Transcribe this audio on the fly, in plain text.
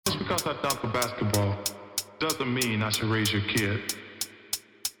Just because I dunk a basketball doesn't mean I should raise your kid.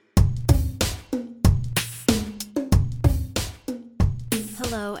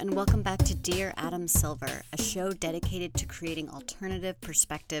 Hello, and welcome back to Dear Adam Silver, a show dedicated to creating alternative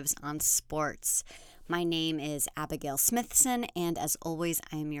perspectives on sports. My name is Abigail Smithson, and as always,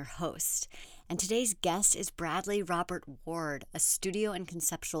 I am your host. And today's guest is Bradley Robert Ward, a studio and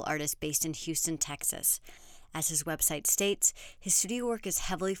conceptual artist based in Houston, Texas. As his website states, his studio work is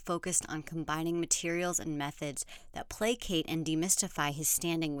heavily focused on combining materials and methods that placate and demystify his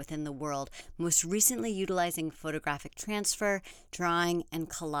standing within the world, most recently utilizing photographic transfer, drawing, and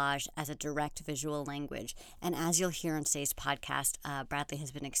collage as a direct visual language. And as you'll hear on today's podcast, Bradley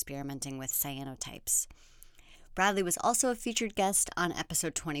has been experimenting with cyanotypes. Bradley was also a featured guest on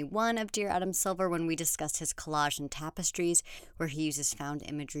episode 21 of Dear Adam Silver when we discussed his collage and tapestries, where he uses found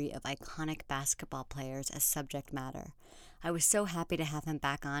imagery of iconic basketball players as subject matter. I was so happy to have him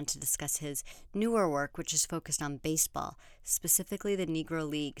back on to discuss his newer work, which is focused on baseball, specifically the Negro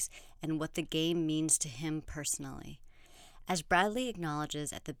Leagues, and what the game means to him personally. As Bradley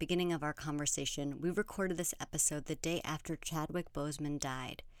acknowledges at the beginning of our conversation, we recorded this episode the day after Chadwick Boseman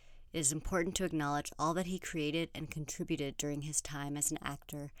died. It is important to acknowledge all that he created and contributed during his time as an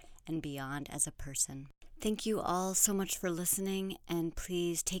actor and beyond as a person. Thank you all so much for listening, and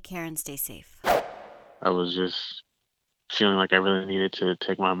please take care and stay safe. I was just feeling like I really needed to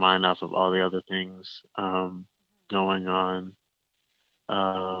take my mind off of all the other things going on.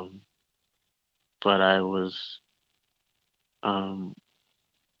 Um, but I was um,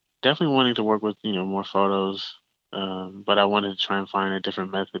 definitely wanting to work with, more photos. But I wanted to try and find a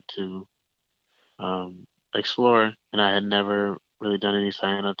different method to explore. And I had never really done any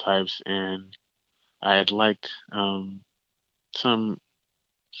cyanotypes, and I had liked some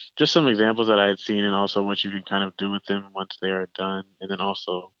just some examples that I had seen, and also what you can kind of do with them once they are done. And then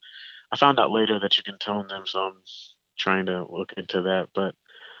also, I found out later that you can tone them, so I'm trying to look into that. But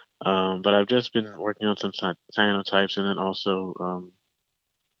I've just been working on some cyanotypes, and then also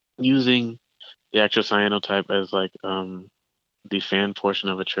using the actual cyanotype as like the fan portion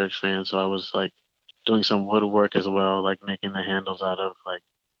of a church fan. So I was like doing some woodwork as well, like making the handles out of like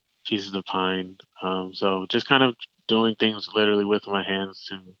pieces of pine. So just kind of doing things literally with my hands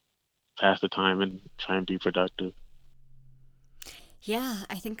to pass the time and try and be productive. Yeah,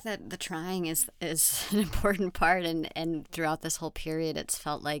 I think that the trying is an important part, and throughout this whole period, it's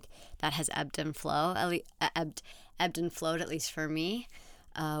felt like that has ebbed and flow, ebbed and flowed, at least for me,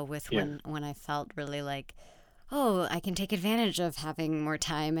 with Yeah. when I felt really like, oh, I can take advantage of having more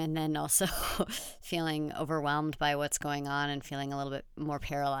time, and then also feeling overwhelmed by what's going on and feeling a little bit more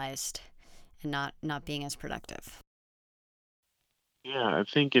paralyzed and not being as productive. Yeah, I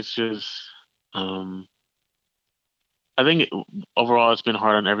think it's just, um, I think overall it's been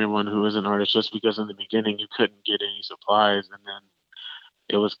hard on everyone who is an artist just because in the beginning you couldn't get any supplies, and then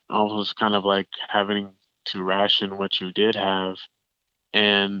it was almost kind of like having to ration what you did have.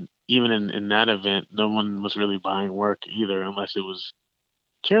 And even in that event, no one was really buying work either unless it was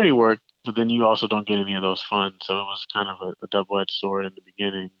charity work, but then you also don't get any of those funds. So it was kind of a double-edged sword in the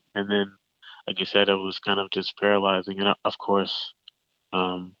beginning. And then, like you said, it was kind of just paralyzing. And of course,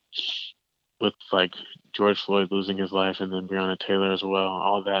 um, with like George Floyd losing his life and then Breonna Taylor as well,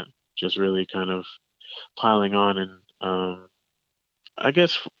 all that just really kind of piling on. And I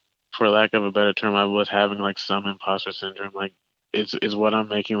guess for lack of a better term, I was having like some imposter syndrome. Like, is what I'm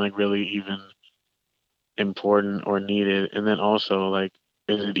making like really even important or needed? And then also like,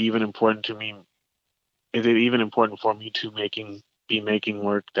 is it even important to me? Is it even important for me to be making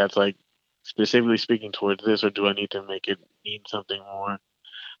work that's like specifically speaking towards this, or do I need to make it mean something more?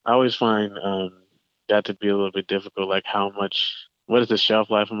 I always find that to be a little bit difficult. Like, what is the shelf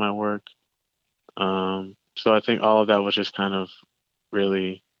life of my work? So I think all of that was just kind of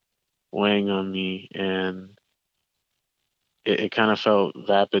really weighing on me, and it kind of felt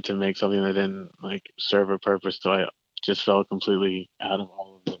vapid to make something that didn't like serve a purpose. So I just felt completely out of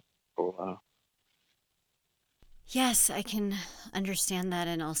all of it for a while. Yes, I can understand that,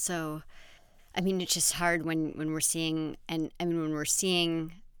 and also, I mean, it's just hard when we're seeing, and I mean, when we're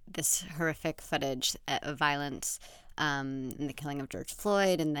seeing this horrific footage of violence, and the killing of George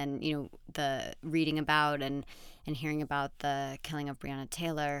Floyd, and then the reading about and hearing about the killing of Breonna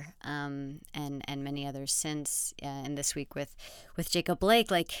Taylor, and many others since, and this week with Jacob Blake.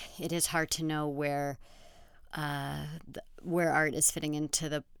 Like, it is hard to know where art is fitting into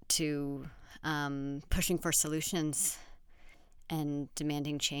the to pushing for solutions and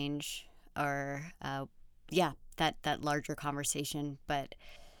demanding change, or that larger conversation. But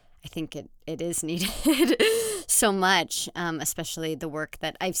I think it is needed. so much, especially the work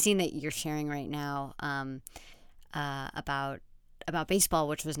that I've seen that you're sharing right now about baseball,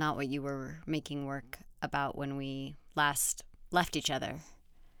 which was not what you were making work about when we last left each other.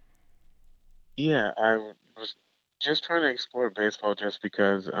 Yeah, I was just trying to explore baseball just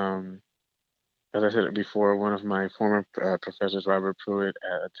because, as I said before, one of my former professors, Robert Pruitt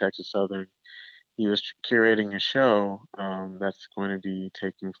at Texas Southern, he was curating a show that's going to be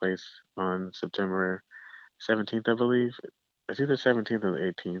taking place on September 17th, I believe. It's either 17th or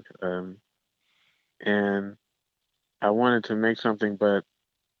the 18th. And I wanted to make something, but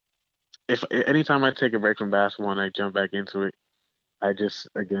if anytime I take a break from basketball and I jump back into it, I just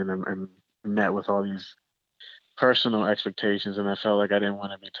again I'm met with all these personal expectations, and I felt like I didn't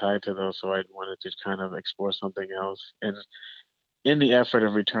want to be tied to those, so I wanted to kind of explore something else. And in the effort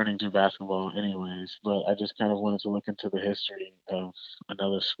of returning to basketball, anyways, but I just kind of wanted to look into the history of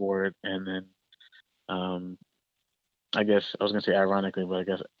another sport, and then um, I guess I was gonna say ironically, but I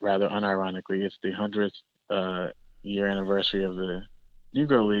guess rather unironically, it's the 100th uh, year anniversary of the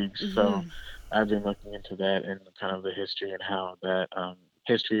Negro Leagues. So Mm-hmm. I've been looking into that and kind of the history and how that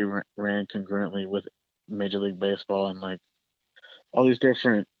history ran congruently with Major League Baseball and like all these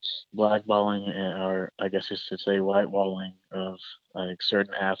different blackballing or I guess you should say whitewalling of like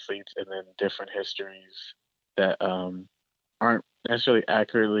certain athletes and then different histories that aren't necessarily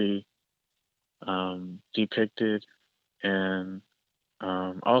accurately depicted and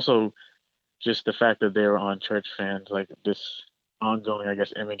also just the fact that they were on church fans, like this ongoing, I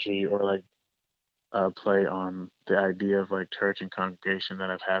guess, imagery or like play on the idea of like church and congregation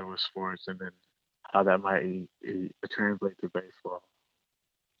that I've had with sports, and then how that might translate to baseball.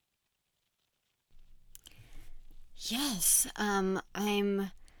 Yes, I'm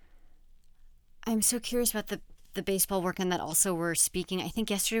so curious about the baseball work, and that also we're speaking. I think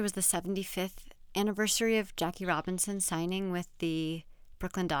yesterday was the 75th anniversary of Jackie Robinson signing with the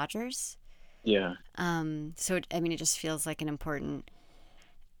Brooklyn Dodgers. Yeah, So I mean, it just feels like an important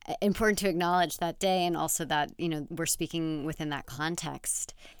to acknowledge that day, and also that we're speaking within that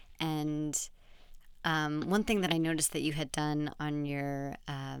context. And one thing that I noticed that you had done on your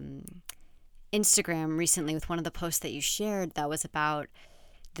Instagram recently with one of the posts that you shared that was about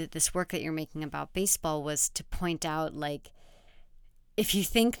this work that you're making about baseball was to point out, like, if you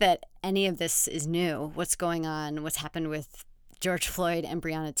think that any of this is new, what's going on, what's happened with George Floyd and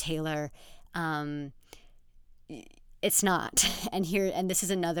Breonna Taylor, um, it's not. And this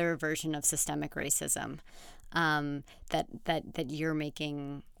is another version of systemic racism that you're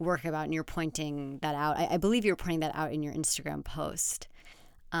making work about, and you're pointing that out. I believe you're pointing that out in your Instagram post,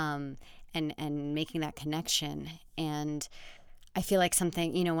 um, and making that connection. And I feel like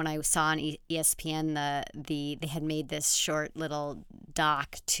something, when I saw on ESPN they had made this short little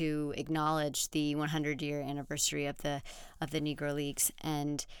doc to acknowledge the 100-year anniversary of the Negro Leagues,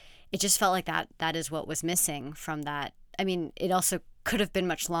 and it just felt like that is what was missing from that. I mean, it also could have been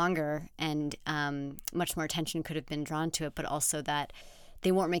much longer, and much more attention could have been drawn to it, but also that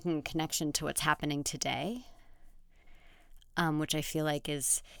they weren't making a connection to what's happening today, which I feel like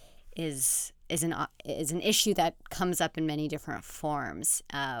is an issue that comes up in many different forms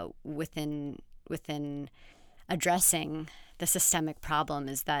within addressing the systemic problem,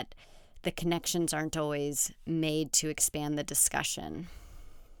 is that the connections aren't always made to expand the discussion.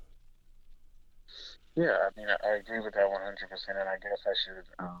 yeah. I mean, I agree with that 100%, and I guess I should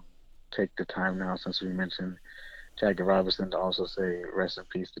take the time now since we mentioned Jackie Robinson to also say rest in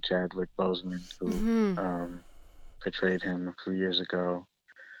peace to Chadwick Boseman, who Mm-hmm. portrayed him a few years ago.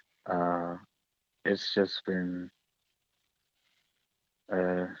 Uh, it's just been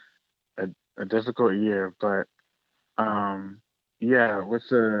a, a, a difficult year, but um, yeah, with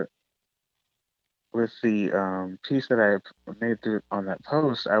the piece that I made through on that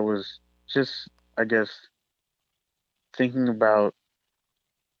post, I was just, I guess, thinking about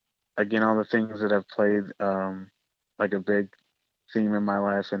again all the things that I've played, like a big theme in my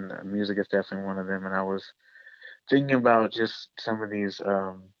life, and music is definitely one of them. And I was thinking about just some of these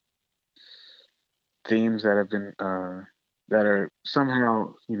themes that have been that are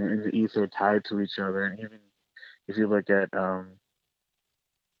somehow in the ether tied to each other, and even if you look at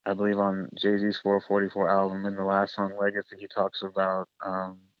I believe on Jay-Z's 444 album, in the last song Legacy, he talks about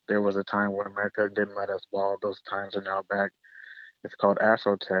there was a time when America didn't let us ball. Those times are now back. It's called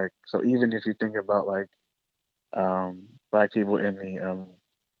Afrotech. So even if you think about like black people in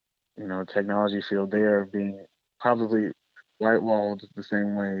the technology field, they are being probably whitewalled the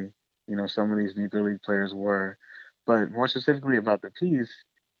same way some of these Negro League players were. But more specifically about the piece,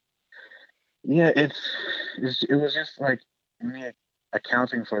 yeah, it was just like me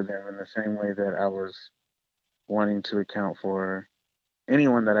accounting for them in the same way that I was wanting to account for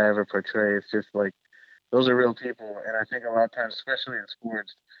anyone that I ever portray. It's just like those are real people, and I think a lot of times, especially in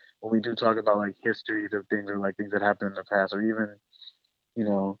sports, when we do talk about like histories of things or like things that happened in the past, or even you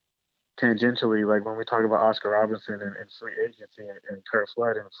know tangentially, like when we talk about Oscar Robinson and free agency and Kurt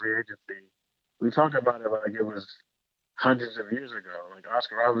Flood and free agency, we talk about it like it was hundreds of years ago. Like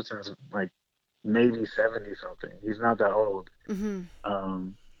Oscar Robinson's like maybe 70 something. He's not that old. Mm-hmm.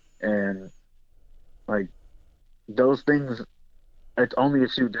 Um, and like those things, it's only a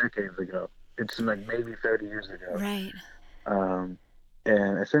few decades ago. It's like maybe 30 years ago. Right. Um,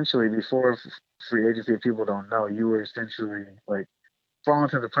 and essentially, before free agency, if people don't know, you were essentially like, for all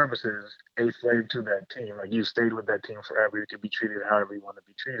intents and purposes, a slave to that team. Like you stayed with that team forever. You could be treated however you want to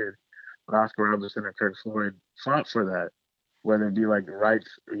be treated. But Oscar Robertson and Kirk Floyd fought for that, whether it be like rights,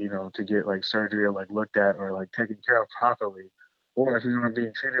 to get like surgery or like looked at or like taken care of properly, or if you weren't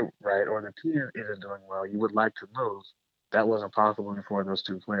being treated right or the team isn't doing well, you would like to move. That wasn't possible for those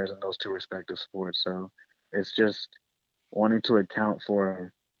two players in those two respective sports. So it's just wanting to account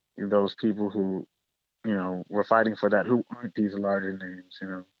for those people who, were fighting for that, who aren't these larger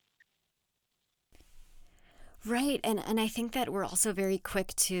names. Right, and I think that we're also very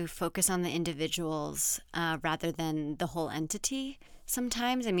quick to focus on the individuals rather than the whole entity.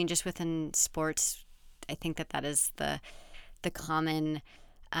 Sometimes, I mean, just within sports, I think that is the common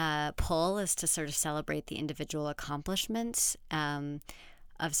pull is to sort of celebrate the individual accomplishments of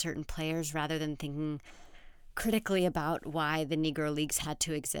certain players rather than thinking critically about why the Negro Leagues had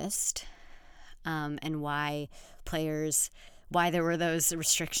to exist and why there were those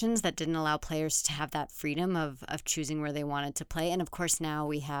restrictions that didn't allow players to have that freedom of choosing where they wanted to play. And of course, now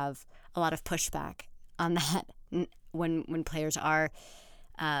we have a lot of pushback on that when players are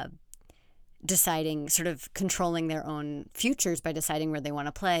deciding, sort of controlling their own futures by deciding where they want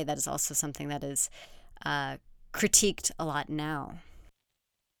to play. That is also something that is critiqued a lot now.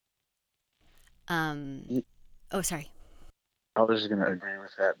 Oh, sorry. I was just gonna agree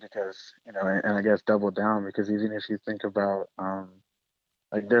with that because and I guess double down because even if you think about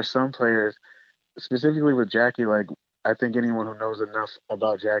like there's some players specifically with Jackie, like I think anyone who knows enough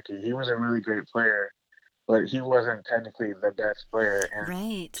about Jackie, he was a really great player, but he wasn't technically the best player, and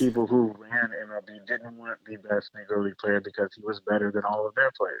Right. people who ran MLB didn't want the best Negro League player because he was better than all of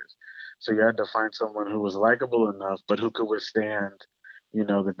their players. So you had to find someone who was likable enough, but who could withstand,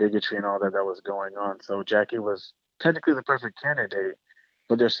 the bigotry and all that was going on. So Jackie was technically the perfect candidate,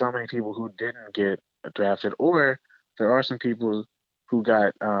 but there's so many people who didn't get drafted, or there are some people who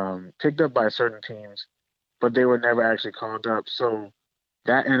got picked up by certain teams, but they were never actually called up. So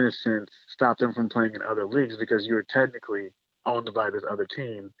that, in a sense, stopped them from playing in other leagues because you're technically owned by this other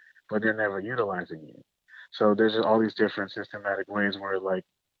team, but they're never utilizing you. So there's just all these different systematic ways where, like,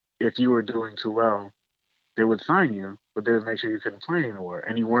 if you were doing too well, they would sign you, but they would make sure you couldn't play anymore,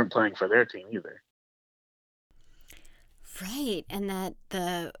 and you weren't playing for their team either. Right, and that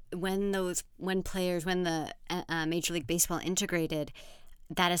when the Major League Baseball integrated,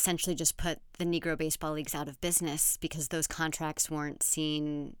 that essentially just put the Negro baseball leagues out of business because those contracts weren't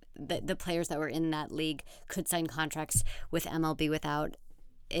seen. The players that were in that league could sign contracts with MLB without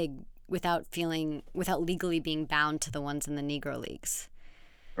legally being bound to the ones in the Negro leagues.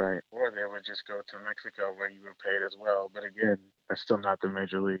 Right. Or they would just go to Mexico where you were paid as well. But again, that's still not the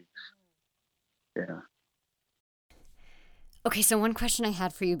major leagues. Yeah. Okay, so one question I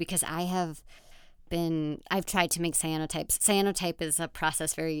had for you, because I've tried to make cyanotypes. Cyanotype is a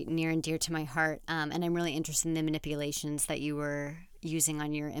process very near and dear to my heart, and I'm really interested in the manipulations that you were using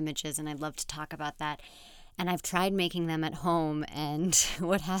on your images, and I'd love to talk about that. And I've tried making them at home, and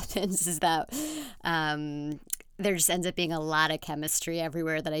what happens is that there just ends up being a lot of chemistry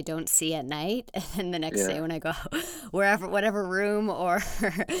everywhere that I don't see at night. And the next day Yeah. when I go whatever room, or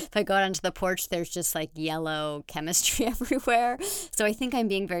if I go out onto the porch, there's just like yellow chemistry everywhere. So I think I'm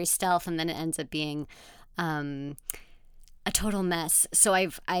being very stealth, and then it ends up being a total mess. So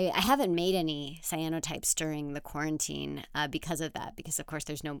I haven't made any cyanotypes during the quarantine because of that. Because of course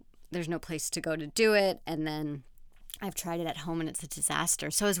there's no place to go to do it, and then I've tried it at home and it's a disaster.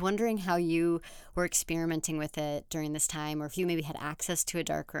 So I was wondering how you were experimenting with it during this time, or if you maybe had access to a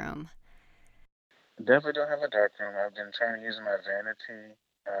dark room. Definitely don't have a dark room. I've been trying to use my vanity,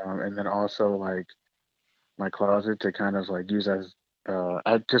 and then also like my closet to kind of like use as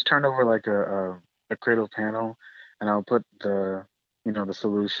I just turned over like a cradle panel, and I'll put the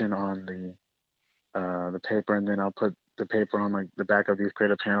solution on the paper, and then I'll put the paper on like the back of these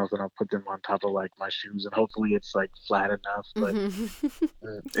cradle panels, and I'll put them on top of like my shoes, and hopefully it's like flat enough, but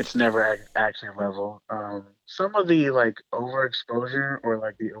Mm-hmm. it's never actually level. Some of the like overexposure or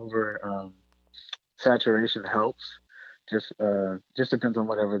like the over saturation helps. Just depends on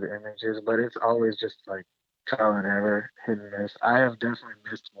whatever the image is, but it's always just like trial and error, hit and miss. I have definitely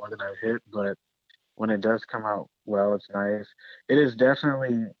missed more than I've hit, but when it does come out well, it's nice. It is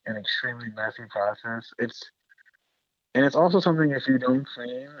definitely an extremely messy process. It's also something, if you don't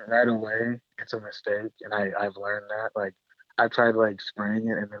clean right away, it's a mistake. And I've learned that. Like I've tried like spraying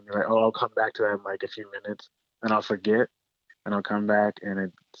it and then be like, oh, I'll come back to that in like a few minutes, and I'll forget, and I'll come back,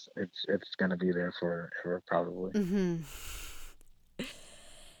 and it's gonna be there forever probably. Mm-hmm.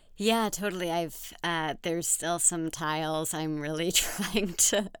 Yeah, totally. There's still some tiles I'm really trying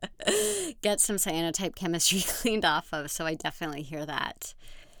to get some cyanotype chemistry cleaned off of, so I definitely hear that.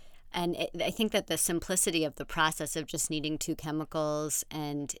 And I think that the simplicity of the process of just needing two chemicals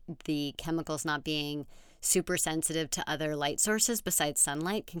and the chemicals not being super sensitive to other light sources besides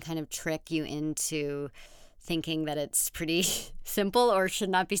sunlight can kind of trick you into thinking that it's pretty simple or should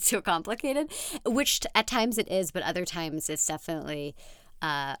not be so complicated, which at times it is, but other times it's definitely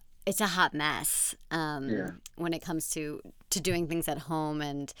it's a hot mess when it comes to doing things at home,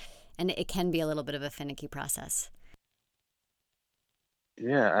 and it can be a little bit of a finicky process.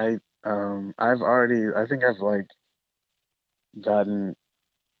 Yeah, I think I've like gotten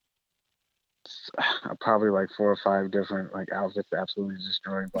probably like 4 or 5 different like outfits absolutely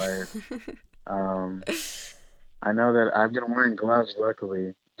destroyed by it. Um, I know that I've been wearing gloves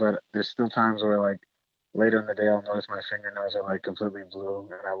luckily, but there's still times where like later in the day I'll notice my fingernails are like completely blue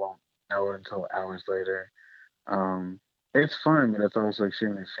and I won't know it until hours later. Um, it's fun, but it's also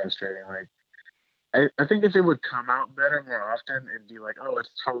extremely frustrating. Like I think if it would come out better more often, it'd be like, oh,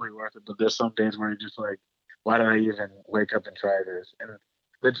 it's totally worth it. But there's some days where you're just like, why did I even wake up and try this? And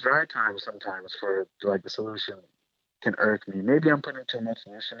the dry time sometimes for like the solution can irk me. Maybe I'm putting too much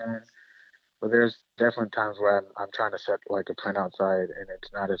solution on, but there's definitely times where I'm trying to set like a print outside and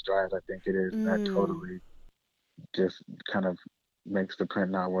it's not as dry as I think it is. And that Mm. totally just kind of makes the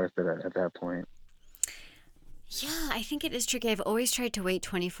print not worth it at that point. Yeah, I think it is tricky. I've always tried to wait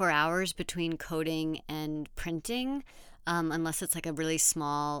 24 hours between coding and printing, unless it's like a really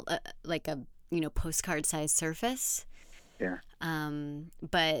small, like a postcard sized surface. Yeah.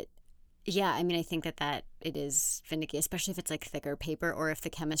 But yeah, I mean, I think that it is finicky, especially if it's like thicker paper or if the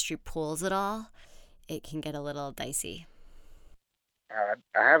chemistry pools at all, it can get a little dicey. I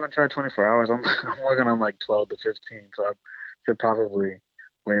haven't tried 24 hours. I'm working on like 12 to 15, so I could probably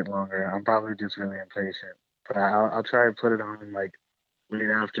wait longer. I'm probably just really impatient. But I'll try to put it on like late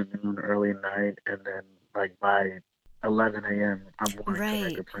afternoon, early night, and then like by 11 a.m. I'm wanting to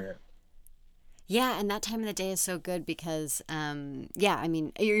make Right. a print. Yeah, and that time of the day is so good because, yeah, I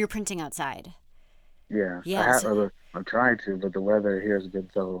mean, you're printing outside. Yeah, I Yeah, have. so, I'm trying to, but the weather here has been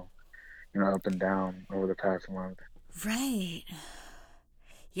so up and down over the past month. right.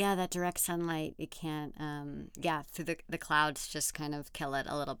 Yeah, that direct sunlight, it can't, yeah, through the clouds just kind of kill it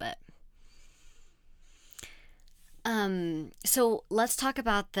a little bit. So let's talk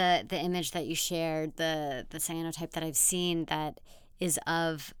about the image that you shared, the cyanotype that I've seen that is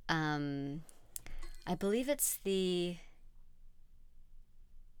of, I believe it's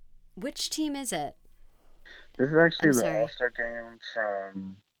which team is it? This is I'm actually the All sorry. Star game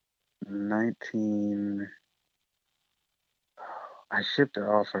from 19. I shipped it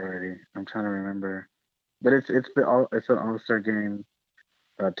off already. I'm trying to remember, but it's an All Star game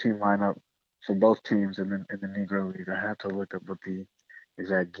team lineup for both teams in the Negro League. I have to look up what the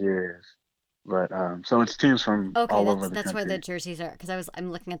exact gear is, but so it's teams from Okay, all over that's the that's where the country. jerseys are because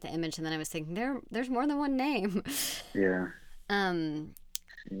I'm looking at the image and then I was thinking there's more than one name. Yeah, Um,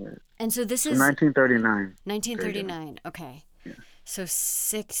 yeah. and so this So is 1939. There you go. 1939. Okay, Yeah, so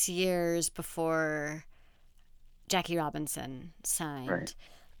 6 years before Jackie Robinson right. signed.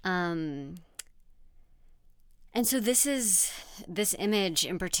 Um, and so this image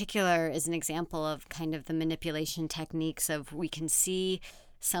in particular is an example of kind of the manipulation techniques of we can see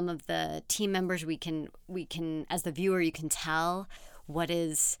some of the team members we can as the viewer you can tell what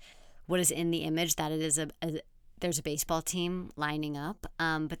is in the image that it is there's a baseball team lining up,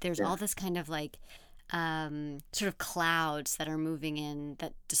 but there's Yeah, all this kind of like sort of clouds that are moving in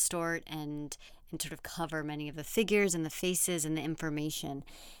that distort and sort of cover many of the figures and the faces and the information.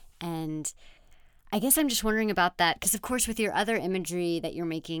 And I guess I'm just wondering about that because, of course, with your other imagery that you're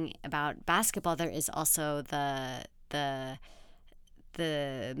making about basketball, there is also the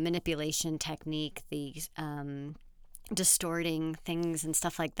manipulation technique, the distorting things and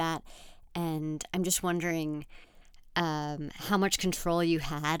stuff like that. And I'm just wondering how much control you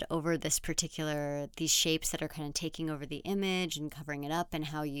had over these shapes that are kind of taking over the image and covering it up, and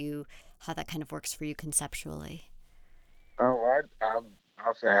how that kind of works for you conceptually. Oh,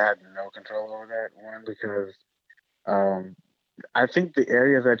 I'll say I had no control over that one because um, I think the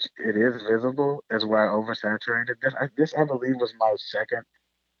area that it is visible is where I oversaturated. This I believe was my second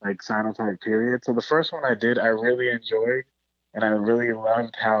like Sinotype period. So the first one I did, I really enjoyed, and I really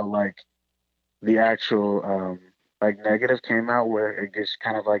loved how like the actual like negative came out where it gets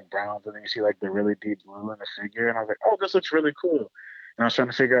kind of like browns, and then you see like the really deep blue in the figure, and I was like, oh, this looks really cool. And I was trying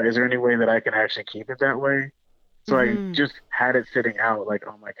to figure out, is there any way that I can actually keep it that way? So I Mm-hmm. just had it sitting out like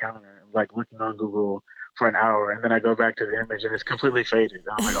on my counter, like looking on Google for an hour, and then I go back to the image and it's completely faded. And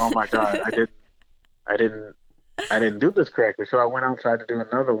I'm like, oh my god, I didn't, I didn't do this correctly. So I went outside to do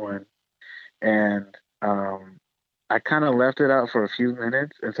another one, and I kind of left it out for a few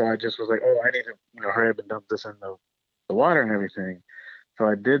minutes, and so I just was like, oh, I need to, hurry up and dump this in the water and everything. So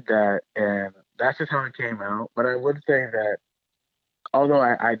I did that, and that's just how it came out. But I would say that although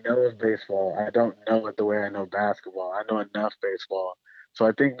I know of baseball, I don't know it the way I know basketball. I know enough baseball. So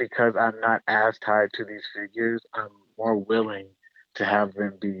I think because I'm not as tied to these figures, I'm more willing to have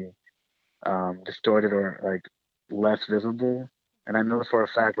them be distorted or like less visible. And I know for a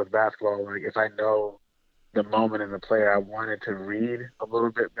fact with basketball, like if I know the moment and the player, I wanted to read a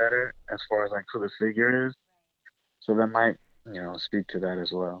little bit better as far as like who the figure is. So that might, speak to that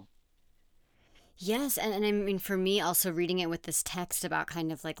as well. Yes, and I mean for me also reading it with this text about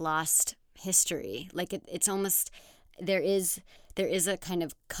kind of like lost history, like it's almost there is there is a kind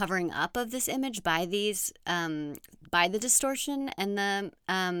of covering up of this image by these by the distortion and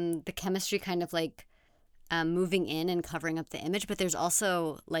the chemistry kind of like moving in and covering up the image, but there's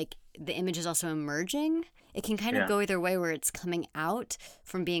also like the image is also emerging. It can kind of Yeah. go either way, where it's coming out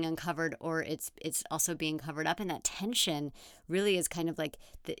from being uncovered, or it's also being covered up, and that tension really is kind of like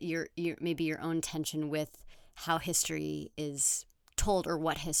your maybe your own tension with how history is told or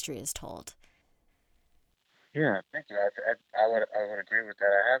what history is told. Yeah, thank you. I would agree with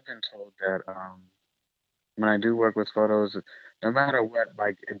that. I have been told that when I do work with photos, no matter what,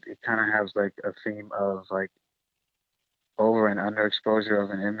 like it kind of has like a theme of like over and underexposure of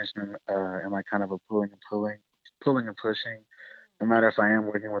an image, and like kind of a pulling and pushing. No matter if I am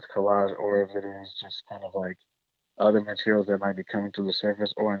working with collage or if it is just kind of like other materials that might be coming to the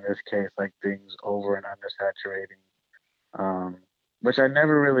surface, or in this case, like things over and under saturating, which I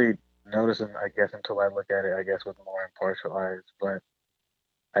never really notice, I guess, until I look at it, I guess, with more impartial eyes. But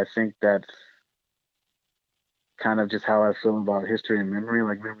I think that's kind of just how I feel about history and memory.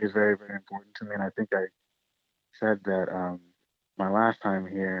 Like memory is very, very important to me, and I think I said that my last time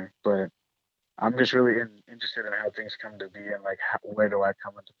here. But I'm just really interested in how things come to be, and like where do I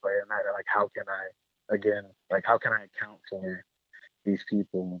come into play in that, and like how can I, again, like how can I account for these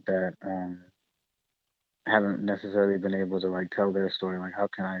people that haven't necessarily been able to like tell their story. Like how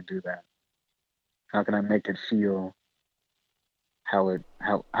can I do that? How can I make it feel how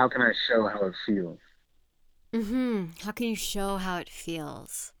can I show how it feels? How can you show how it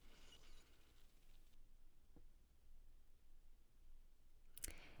feels?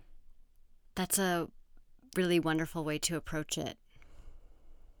 That's a really wonderful way to approach it.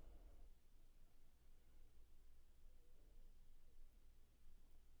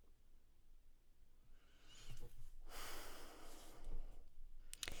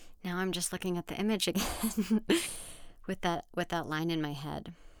 Now I'm just looking at the image again with that line in my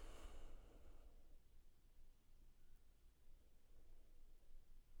head.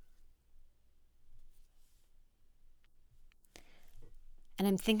 And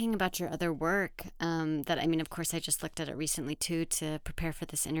I'm thinking about your other work. That I mean, of course, I just looked at it recently too to prepare for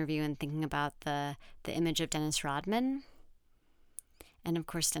this interview, and thinking about the image of Dennis Rodman. And of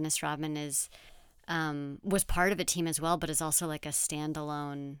course, Dennis Rodman is was part of a team as well, but is also like a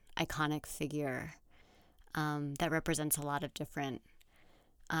standalone iconic figure that represents a lot of different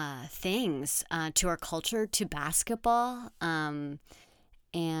things to our culture, to basketball, and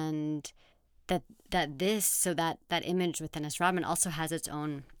that this so that image with Dennis Rodman also has its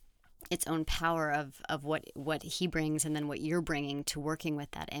own power of what he brings, and then what you're bringing to working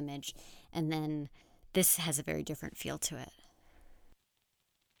with that image, and then this has a very different feel to it.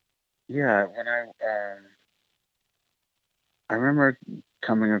 Yeah, when I remember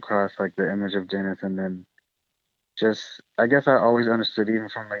coming across like the image of Dennis, and then just I guess I always understood even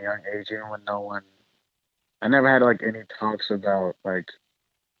from a young age, even when no one I never had like any talks about like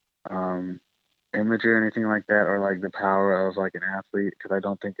um imagery or anything like that, or like the power of like an athlete, because I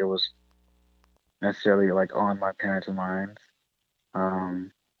don't think it was necessarily like on my parents' minds.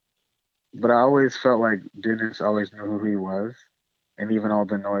 Um, but I always felt like Dennis always knew who he was, and even all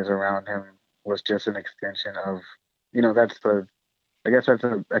the noise around him was just an extension of, that's I guess that's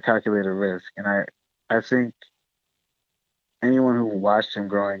a calculated risk, and I think anyone who watched him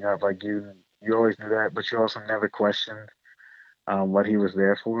growing up, like you always knew that, but you also never questioned what he was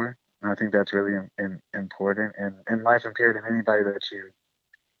there for. And I think that's really important. And in life and period, and anybody that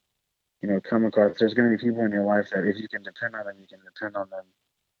you come across, there's going to be people in your life that if you can depend on them, you can depend on them.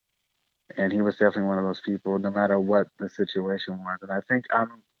 And he was definitely one of those people, no matter what the situation was. And I think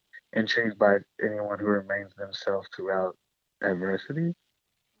I'm intrigued by anyone who remains themselves throughout adversity.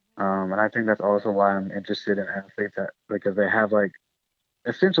 And I think that's also why I'm interested in athletes because they have like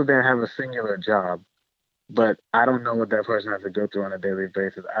essentially they have a singular job, but I don't know what that person has to go through on a daily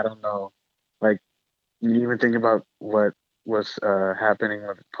basis. I don't know, like you even think about what was happening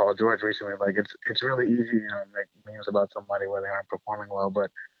with Paul George recently. Like it's really easy, make memes about somebody where they aren't performing well,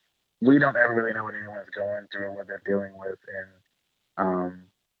 but we don't ever really know what anyone's going through, what they're dealing with, and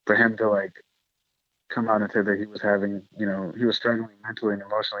for him to like come out and say that he was having, he was struggling mentally and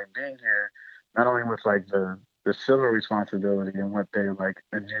emotionally being here, not only with like the civil responsibility and what they like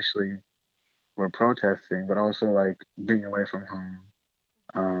initially were protesting, but also like being away from home.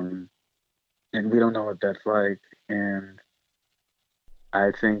 Um, and we don't know what that's like. And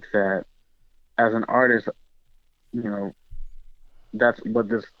I think that as an artist, you know, that's what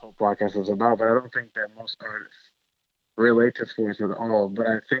this whole podcast is about. But I don't think that most artists relate to sports at all. But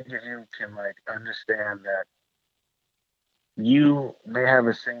I think if you can like understand that you may have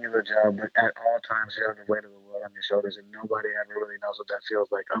a singular job, but at all times you have the weight of the world on your shoulders, and nobody ever really knows what that feels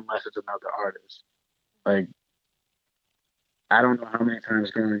like unless it's another artist. Like I don't know how many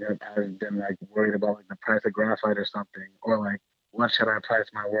times growing up I've been like worried about like the price of graphite or something, or like what should I price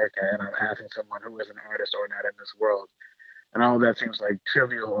my work at, and I'm asking someone who is an artist or not in this world, and all of that seems like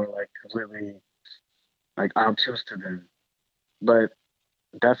trivial or like completely like obtuse to them. But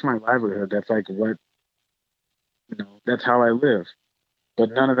that's my livelihood. That's like what that's how I live.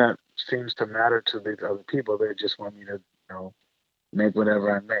 But none of that seems to matter to these other people. They just want me to, make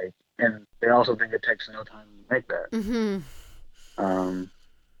whatever I make. And they also think it takes no time to make that. Mm-hmm. Um,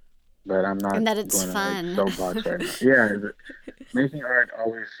 but I'm not And that it's going to like fun. soapbox right now. Yeah, making art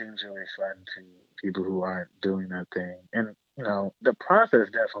always seems really fun to people who aren't doing that thing. And, the process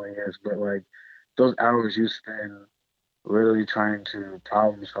definitely is, but like those hours you spend literally trying to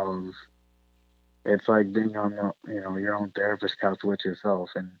problem solve, it's like being on your own therapist couch with yourself,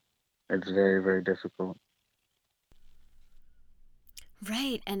 and it's very, very difficult.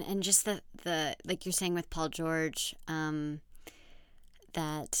 Right. And just the like you're saying with Paul George,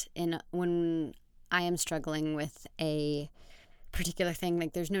 that in when I am struggling with a particular thing,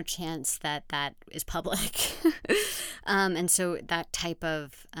 like there's no chance that that is public. And so that type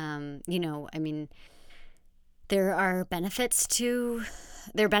of I mean, there are benefits to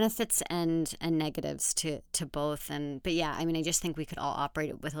there are benefits and negatives to both. And but yeah, I mean, I just think we could all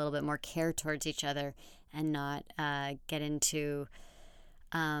operate with a little bit more care towards each other and not get into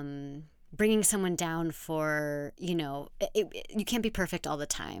bringing someone down for you can't be perfect all the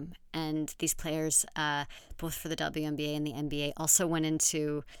time. And these players, both for the WNBA and the NBA, also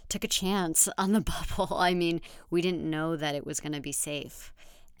took a chance on the bubble. I mean, we didn't know that it was going to be safe.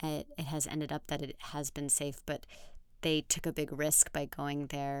 It has ended up that it has been safe, but they took a big risk by going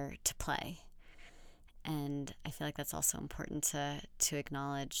there to play. And I feel like that's also important to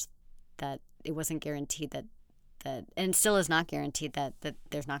acknowledge that it wasn't guaranteed that and it still is not guaranteed that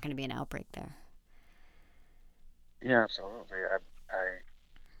there's not going to be an outbreak there. Yeah, absolutely.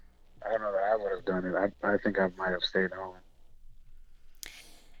 I don't know that I would have done it. I think I might have stayed home.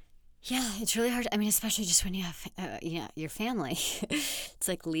 Yeah, it's really hard. I mean, especially just when you have your family. It's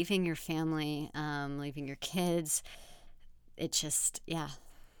like leaving your family, leaving your kids. It just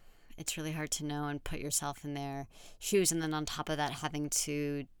it's really hard to know and put yourself in their shoes. And then on top of that, having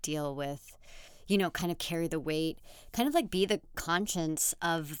to deal with, kind of carry the weight, kind of like be the conscience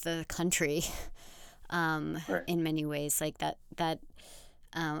of the country Right. in many ways. Like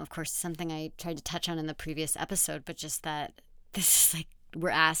of course, something I tried to touch on in the previous episode, but just that this is like we're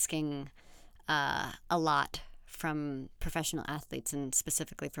asking a lot from professional athletes and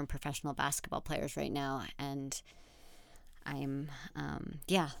specifically from professional basketball players right now. And I'm,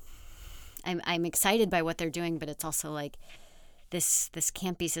 I'm excited by what they're doing, but it's also like this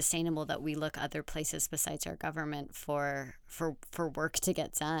can't be sustainable that we look other places besides our government for work to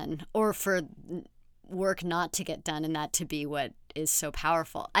get done or for work not to get done, and that to be what is so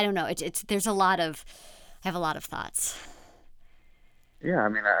powerful. I don't know. It's there's a lot of I have a lot of thoughts. Yeah, I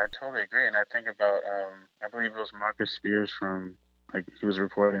mean, I totally agree. And I think about, I believe it was Marcus Spears from, like, he was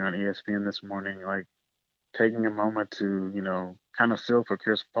reporting on ESPN this morning, like, taking a moment to, kind of feel for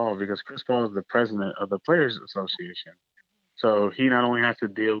Chris Paul because Chris Paul is the president of the Players Association. So he not only has to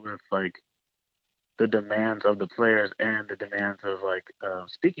deal with, like, the demands of the players and the demands of like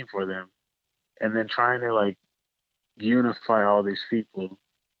speaking for them, and then trying to like unify all these people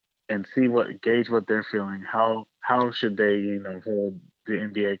and see what gauge what they're feeling. How should they hold the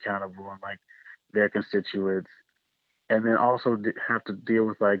NBA accountable and like their constituents, and then also have to deal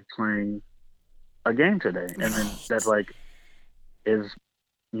with like playing a game today, and then that Right. like is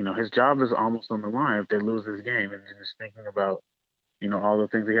his job is almost on the line if they lose this game, and just thinking about all the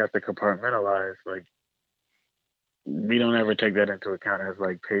things he has to compartmentalize. Like we don't ever take that into account as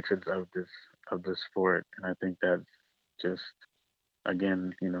like patrons of this sport, and I think that's just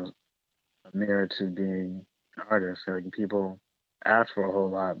again a mirror to being an artist. Like people ask for a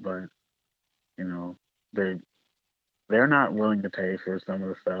whole lot, but you know they they're not willing to pay for some of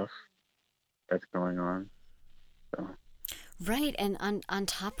the stuff that's going on. So Right, and on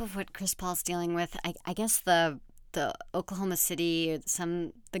top of what Chris Paul's dealing with, I guess the Oklahoma City, or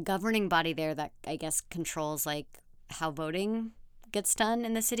the governing body there that I guess controls like how voting gets done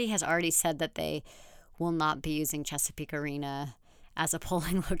in the city, has already said that they will not be using Chesapeake Arena as a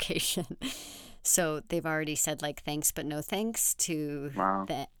polling location. So they've already said like thanks but no thanks to wow,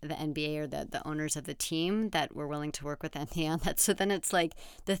 the NBA, or the owners of the team that were willing to work with NBA on that. So then it's like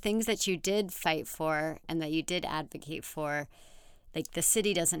the things that you did fight for and that you did advocate for, like the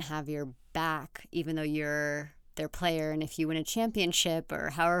city doesn't have your back, even though you're their player. And if you win a championship or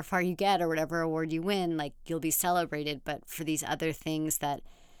however far you get or whatever award you win, like you'll be celebrated. But for these other things that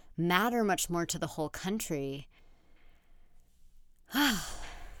matter much more to the whole country,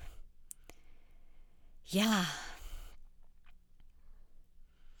 yeah.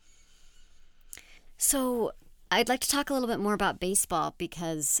 So I'd like to talk a little bit more about baseball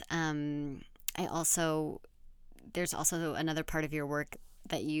because I also there's also another part of your work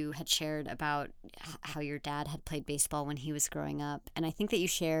that you had shared about how your dad had played baseball when he was growing up, and I think that you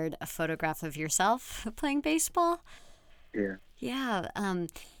shared a photograph of yourself playing baseball. yeah, Yeah,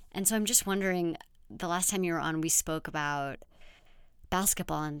 and so I'm just wondering. The last time you were on, we spoke about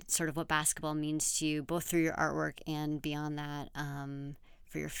basketball and sort of what basketball means to you, both through your artwork and beyond that,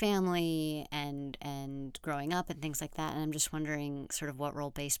 for your family and growing up and things like that. And I'm just wondering, sort of, what role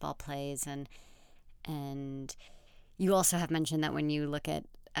baseball plays, and you also have mentioned that when you look at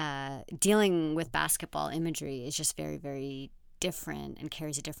dealing with basketball imagery is just very, very different and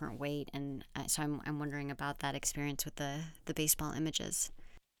carries a different weight. And so I'm wondering about that experience with the baseball images.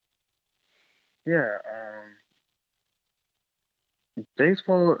 yeah.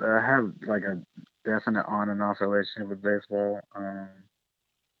 Baseball, I have like a definite on and off relationship with baseball.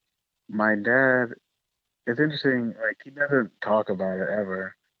 My dad, it's interesting. Like he doesn't talk about it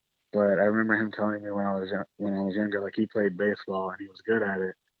ever, but I remember him telling me when I was younger, like he played baseball and he was good at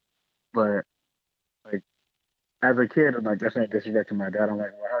it. But like as a kid, I'm like that's not disrespect to my dad. I'm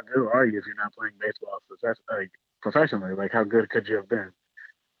like, well, how good are you if you're not playing baseball like professionally? Like how good could you have been?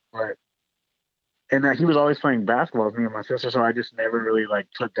 But and that he was always playing basketball with me and my sister, so I just never really like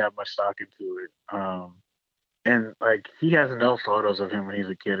put that much stock into it. And like he has no photos of him when he's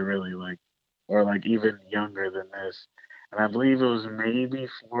a kid, really, like or like even younger than this. And I believe it was maybe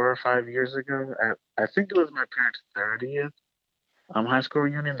 4 or 5 years ago. I think it was my parents' 30th high school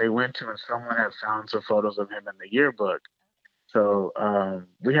reunion they went to, and someone had found some photos of him in the yearbook. So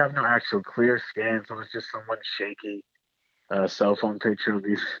we have no actual clear scan, so it's just someone's shaky cell phone picture of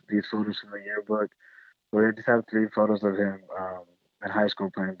these photos from the yearbook. We just have 3 photos of him in high school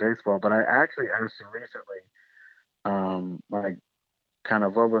playing baseball. But I actually asked him recently, like, kind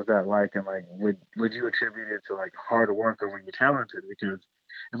of what was that like, and like, would you attribute it to like hard work or were you talented? Because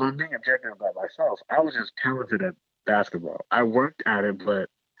if I'm being objective about myself, I was just talented at basketball. I worked at it, but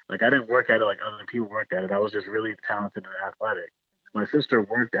like I didn't work at it like other people worked at it. I was just really talented and athletic. My sister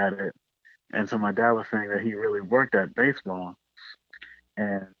worked at it, and so my dad was saying that he really worked at baseball,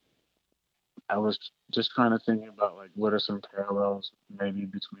 and I was just kind of thinking about like what are some parallels maybe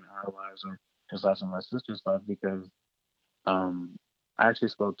between our lives or his life and my sister's life because um, I actually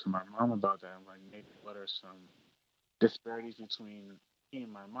spoke to my mom about that. I'm like, maybe what are some disparities between me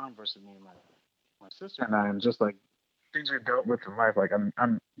and my mom versus me and my sister and I, and just like things we dealt with in life. Like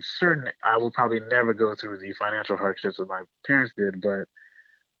I'm certain I will probably never go through the financial hardships that my parents did, but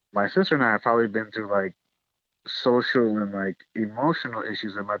my sister and I have probably been through like social and like emotional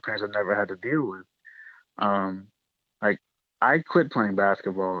issues that my parents have never had to deal with. Um, like I quit playing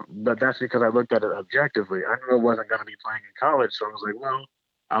basketball, but that's because I looked at it objectively. I knew I wasn't going to be playing in college, so I was like, well,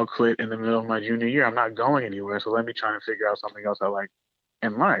 I'll quit in the middle of my junior year. I'm not going anywhere, so let me try and figure out something else I like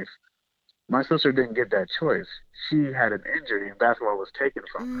in life. My sister didn't get that choice. She had an injury, and basketball was taken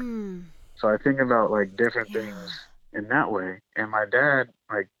from her. Mm, So I think about like different things yeah. in that way. And my dad,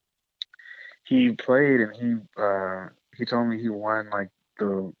 like, he played and he told me he won like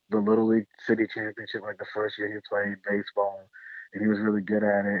the Little League City Championship like the first year he played baseball, and he was really good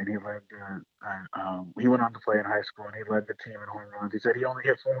at it. And he went on to play in high school, and he led the team in home runs. He said he only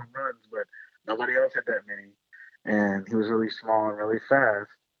hit 4 home runs, but nobody else hit that many. And he was really small and really fast,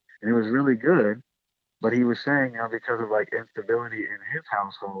 and he was really good. But he was saying, because of like instability in his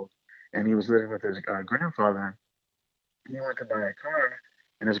household, and he was living with his grandfather, he went to buy a car,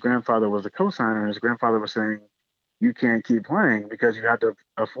 and his grandfather was a co-signer, and his grandfather was saying, "You can't keep playing because you have to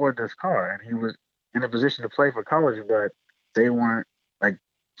afford this car." And he was in a position to play for college, but they weren't like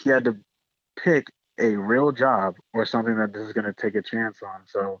he had to pick a real job or something that this is going to take a chance on.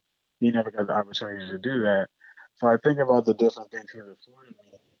 So he never got the opportunity to do that. So I think about the different things he's afforded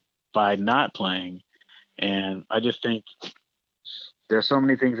me by not playing, and I just think there's so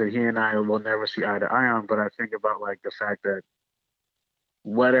many things that he and I will never see eye to eye on. But I think about like the fact that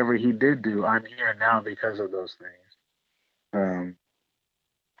whatever he did do, I'm here now because of those things.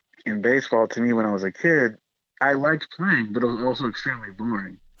 In baseball, to me, when I was a kid, I liked playing, but it was also extremely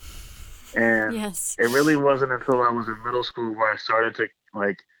boring. And Yes. it really wasn't until I was in middle school where I started to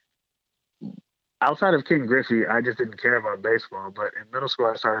like, outside of King Griffey, I just didn't care about baseball. But in middle school,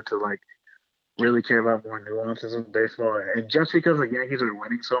 I started to like really care about more nuances of baseball. And just because the Yankees were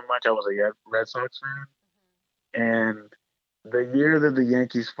winning so much, I was a Red Sox fan. And the year that the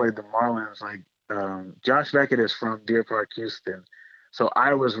Yankees played the Marlins, like Josh Beckett is from Deer Park, Houston, so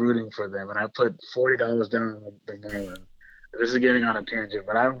I was rooting for them, and I put $40 down on the Marlins. This is getting on a tangent,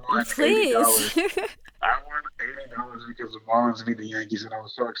 but I won $80. Please. I won $80 because the Marlins beat the Yankees, and I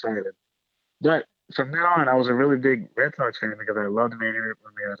was so excited. But from then on, I was a really big Red Sox fan because I loved Manny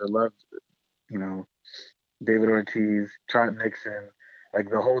Ramirez. I loved, you know, David Ortiz, Trot Nixon, like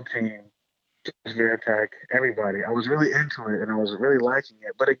the whole team. Veritek, everybody. I was really into it and I was really liking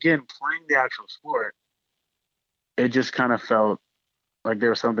it. But again, playing the actual sport, it just kind of felt like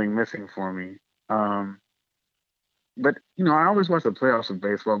there was something missing for me. But I always watch the playoffs of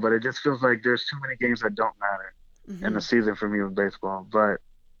baseball, but it just feels like there's too many games that don't matter in the season for me with baseball. But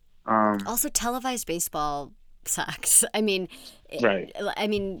also, televised baseball sucks. I mean, right. I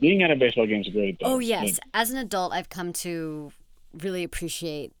mean, being at a baseball game is great. Though. Oh yes, as an adult, I've come to really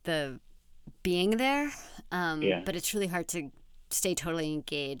appreciate the being there, but it's really hard to stay totally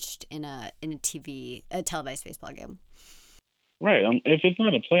engaged in a televised baseball game. Right. If it's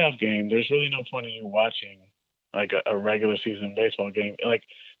not a playoff game, there's really no point in you watching like a regular season baseball game. Like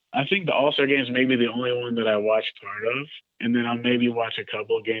I think the All-Star games may be the only one that I watch part of, and then I'll maybe watch a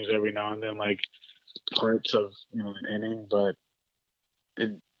couple of games every now and then, like parts of an inning, but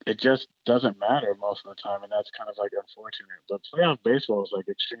it just doesn't matter most of the time, and that's kind of like unfortunate. But playoff baseball is like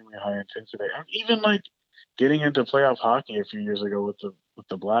extremely high intensity. And even like getting into playoff hockey a few years ago with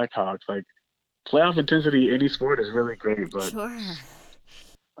the Blackhawks, like playoff intensity any sport is really great. But sure.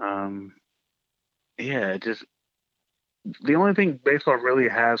 Yeah, just the only thing baseball really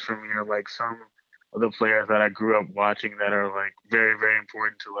has for me are like some of the players that I grew up watching that are like very, very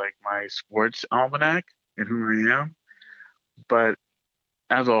important to like my sports almanac and who I am. But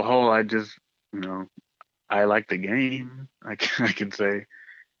as a whole, I just, I like the game, I can say,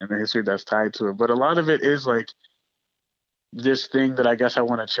 and the history that's tied to it. But a lot of it is like this thing that I guess I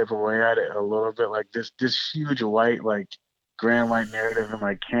want to chip away at it a little bit, like this huge white, like grand white narrative and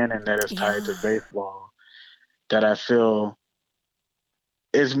like canon that is tied to baseball that I feel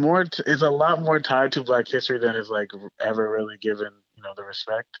is a lot more tied to Black history than is like ever really given, the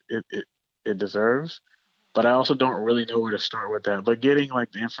respect it deserves. But I also don't really know where to start with that. But getting like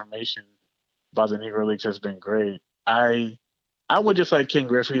the information about the Negro Leagues has been great. I would just like King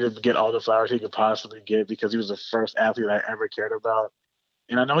Griffey to get all the flowers he could possibly get because he was the first athlete I ever cared about.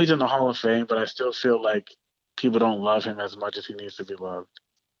 And I know he's in the Hall of Fame, but I still feel like people don't love him as much as he needs to be loved.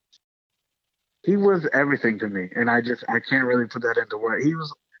 He was everything to me, and I can't really put that into words. He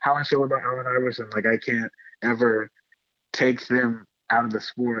was how I feel about Allen Iverson. Like I can't ever take them out of the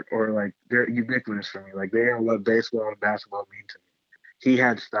sport, or like they're ubiquitous for me. Like they are what baseball and basketball mean to me. He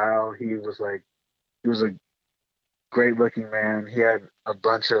had style. He was a great looking man. He had a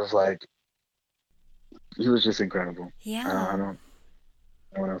bunch of he was just incredible. Yeah. I don't know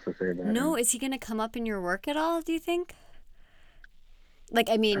what else to say about him. No, is he going to come up in your work at all, do you think? Like,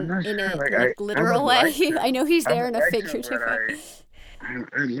 I mean, in a literal way. I know he's there in a figurative way.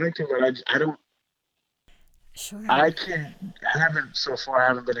 I'd like to, but I don't. Sure. I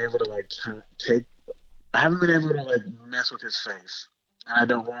haven't been able to I haven't been able to mess with his face. And I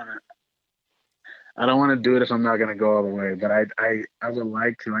don't want to do it if I'm not going to go all the way, but I would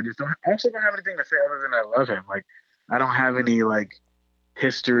like to. I just don't have anything to say other than I love him. Like, I don't have any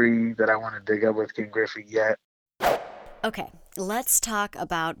history that I want to dig up with Ken Griffey yet. Okay, let's talk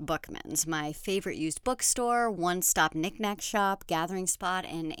about Bookman's, my favorite used bookstore, one-stop knickknack shop, gathering spot,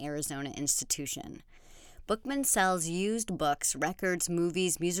 and Arizona institution. Bookman sells used books, records,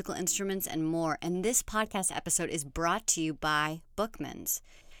 movies, musical instruments, and more, and this podcast episode is brought to you by Bookman's.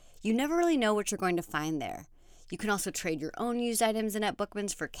 You never really know what you're going to find there. You can also trade your own used items in at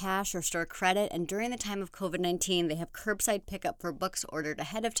Bookman's for cash or store credit, and during the time of COVID-19, they have curbside pickup for books ordered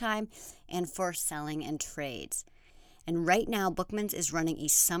ahead of time and for selling and trades. And right now, Bookman's is running a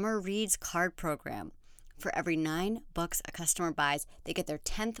Summer Reads card program. For every 9 books a customer buys, they get their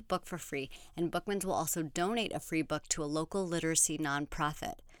 10th book for free, and Bookman's will also donate a free book to a local literacy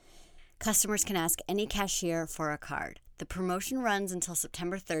nonprofit. Customers can ask any cashier for a card. The promotion runs until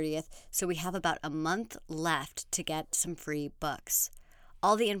September 30th, so we have about a month left to get some free books.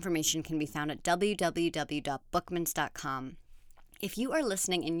 All the information can be found at www.bookmans.com. If you are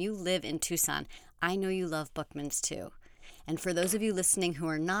listening and you live in Tucson, I know you love Bookman's too. And for those of you listening who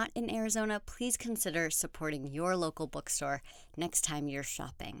are not in Arizona, please consider supporting your local bookstore next time you're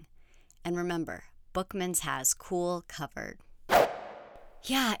shopping. And remember, Bookman's has cool covered.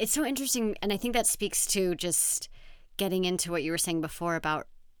 Yeah, it's so interesting, and I think that speaks to just getting into what you were saying before about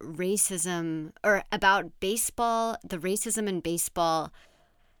racism, or about baseball, the racism in baseball.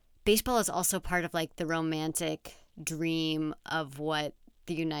 Baseball is also part of like the romantic dream of what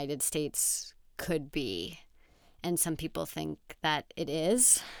the United States could be, and some people think that it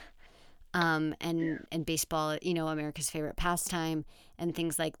is. And baseball, you know, America's favorite pastime and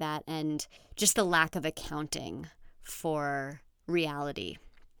things like that, and just the lack of accounting for reality.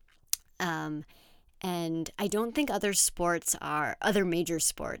 And I don't think other major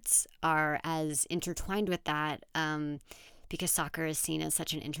sports are as intertwined with that, because soccer is seen as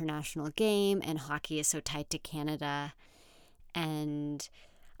such an international game and hockey is so tied to Canada. And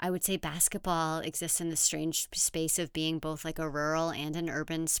I would say basketball exists in the strange space of being both like a rural and an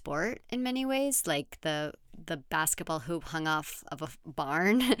urban sport in many ways, like the basketball hoop hung off of a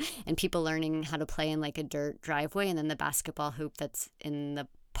barn and people learning how to play in like a dirt driveway, and then the basketball hoop that's in the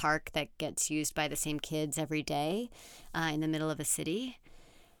park that gets used by the same kids every day in the middle of a city.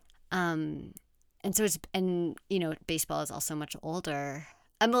 And so baseball is also much older.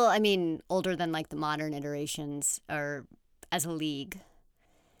 Older than like the modern iterations or as a league.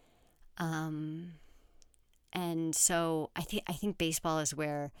 And so I think baseball is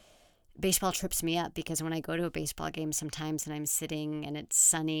where baseball trips me up, because when I go to a baseball game sometimes and I'm sitting and it's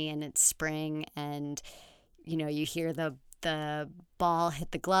sunny and it's spring and, you know, you hear the ball hit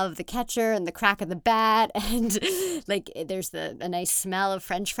the glove of the catcher and the crack of the bat and like there's a nice smell of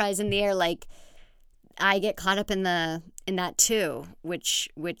French fries in the air, like I get caught up in that too, which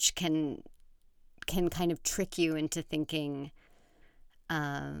can kind of trick you into thinking,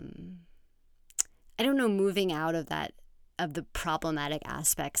 I don't know, moving out of that, of the problematic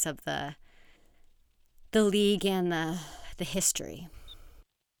aspects of the league and the history.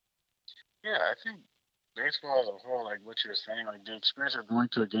 Yeah, I think baseball as a whole, like what you're saying, like the experience of going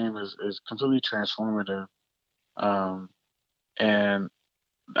to a game is completely transformative. And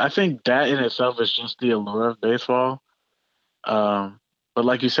I think that in itself is just the allure of baseball. But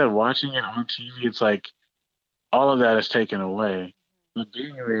like you said, watching it on TV, it's like all of that is taken away. But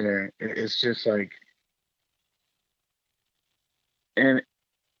being there, it's just like, and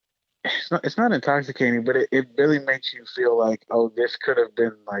it's not intoxicating, but it really makes you feel like, oh, this could have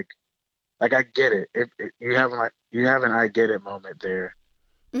been like I get it. You have an I get it moment there.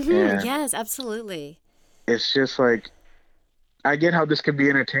 Mm-hmm. Yes, absolutely. It's just like, I get how this could be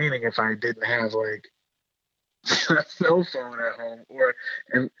entertaining if I didn't have like a cell phone at home,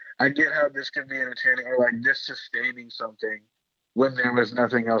 and I get how this could be entertaining, or like this sustaining something when there was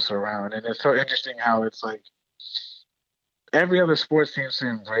nothing else around. And it's so interesting how it's like every other sport seems to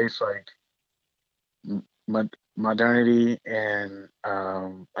embrace like modernity and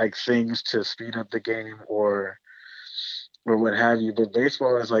like things to speed up the game or what have you. But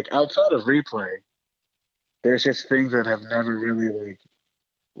baseball is like, outside of replay, there's just things that have never really like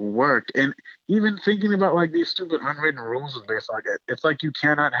worked. And even thinking about like these stupid unwritten rules of baseball, like it's like you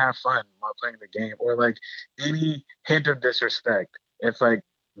cannot have fun while playing the game, or like any hint of disrespect, it's like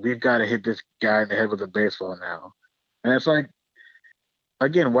we've got to hit this guy in the head with a baseball now. And it's like,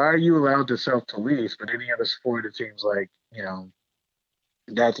 again, why are you allowed to self-police? But any other sport, it seems like,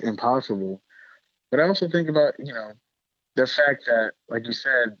 that's impossible. But I also think about, the fact that, like you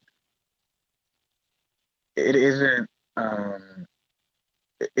said, it isn't,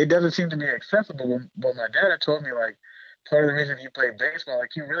 it doesn't seem to be accessible. Well, my dad had told me, like, part of the reason he played baseball, like,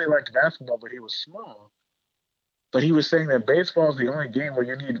 he really liked basketball, but he was small. But he was saying that baseball is the only game where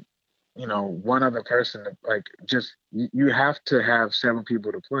you need, one other person to you have to have 7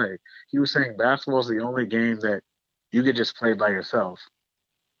 people to play. He was saying basketball is the only game that you could just play by yourself.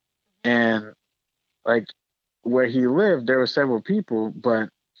 And like where he lived, there were several people, but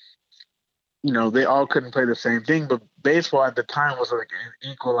they all couldn't play the same thing. But baseball at the time was like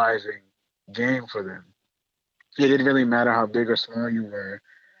an equalizing game for them. It didn't really matter how big or small you were,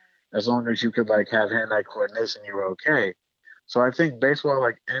 as long as you could have hand-eye coordination, you were okay. So I think baseball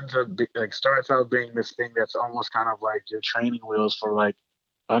starts out being this thing that's almost kind of like your training wheels for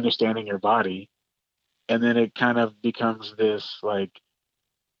understanding your body, and then it kind of becomes this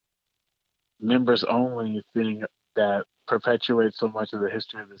members only thing that perpetuates so much of the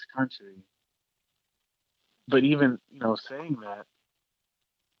history of this country. But even saying that,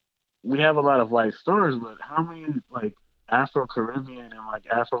 we have a lot of white stars, but how many Afro-Caribbean and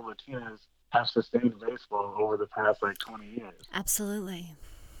Afro-Latinas have sustained baseball over the past 20 years? Absolutely.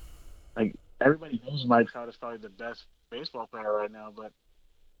 Everybody knows Mike Trout is probably the best baseball player right now, but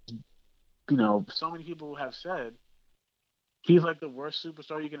so many people have said he's the worst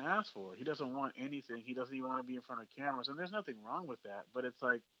superstar you can ask for. He doesn't want anything. He doesn't even want to be in front of cameras, and there's nothing wrong with that. But it's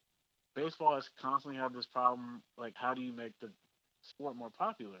baseball has constantly had this problem. How do you make the sport more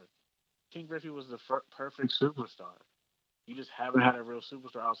popular? King Griffey was the perfect superstar. You just haven't had a real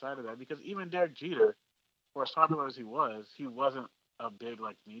superstar outside of that, because even Derek Jeter, for as popular as he wasn't a big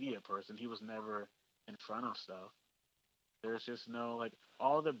media person. He was never in front of stuff. There's just no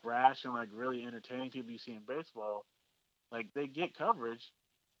all the brash and really entertaining people you see in baseball, they get coverage,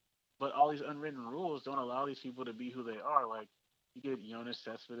 but all these unwritten rules don't allow these people to be who they are. You get Yoenis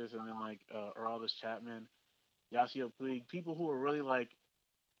Cespedes and then Aroldis Chapman, Yasiel Puig, people who are really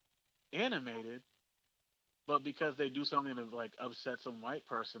animated, but because they do something to upset some white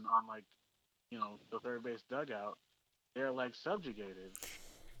person on the third base dugout, they're subjugated.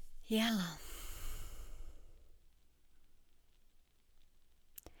 Yeah.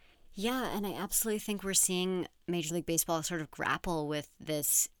 Yeah, and I absolutely think we're seeing Major League Baseball sort of grapple with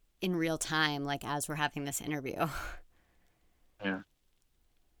this in real time, as we're having this interview. Yeah.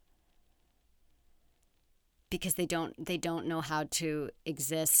 Because they don't know how to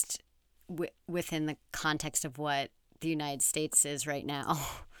exist within the context of what the United States is right now.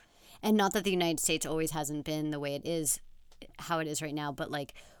 And not that the United States always hasn't been the way it is, how it is right now, but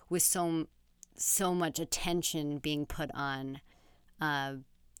with so much attention being put on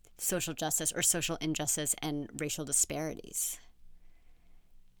social justice or social injustice and racial disparities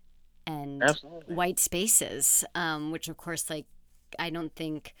and Absolutely. white spaces, which of course I don't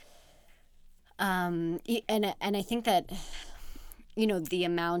think and I think that the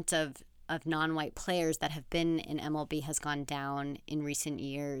amount of non-white players that have been in MLB has gone down in recent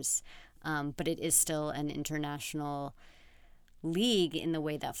years, but it is still an international league in the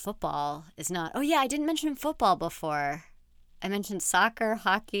way that football is not. Oh yeah, I didn't mention football before. I mentioned soccer,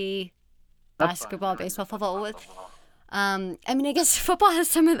 hockey, basketball, baseball, football. I mean, I guess football has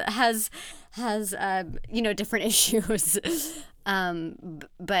different issues,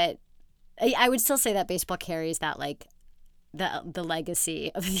 but I would still say that baseball carries that the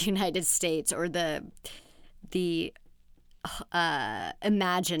legacy of the United States, or the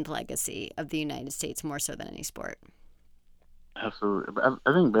imagined legacy of the United States, more so than any sport. Absolutely. But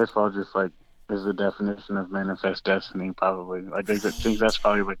I think baseball just is the definition of manifest destiny, probably. I think that's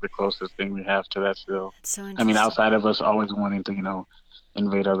probably the closest thing we have to that still. So I mean, outside of us always wanting to,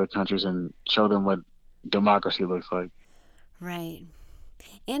 invade other countries and show them what democracy looks like. Right.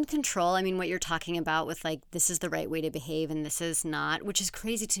 And control. I mean, what you're talking about with this is the right way to behave and this is not, which is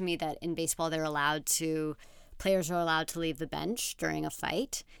crazy to me that in baseball players are allowed to leave the bench during a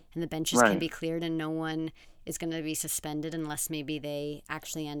fight, and the benches can be cleared and no one is going to be suspended unless maybe they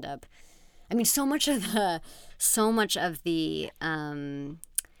actually end up. I mean, so much of the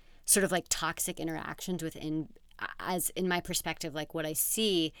sort of toxic interactions within, as in my perspective, what I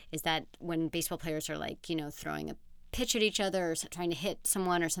see is that when baseball players are throwing a pitch at each other or trying to hit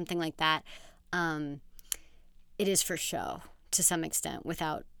someone or something like that, it is for show to some extent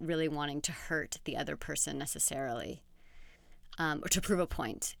without really wanting to hurt the other person necessarily, or to prove a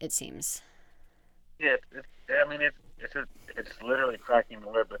point, it seems. Yeah, it's literally cracking the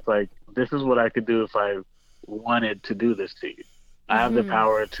whip. It's this is what I could do if I wanted to do this to you. I have the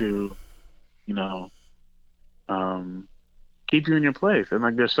power to, keep you in your place.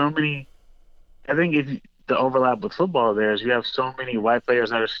 And there's so many, I think the overlap with football there is you have so many white players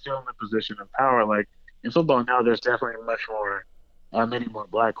that are still in the position of power. In football now, there's definitely many more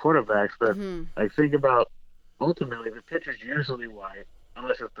black quarterbacks. But think about, ultimately, the pitcher's usually white,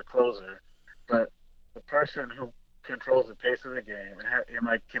 unless it's the closer. But the person who controls the pace of the game and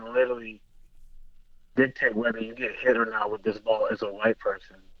like can literally dictate whether you get hit or not with this ball as a white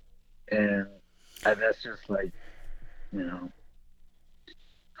person, and that's just like, you know,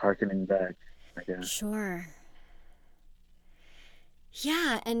 harkening back, I guess. Sure.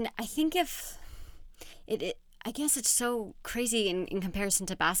 Yeah, and I think if I guess it's so crazy in comparison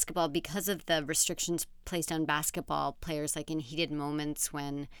to basketball because of the restrictions placed on basketball players, like in heated moments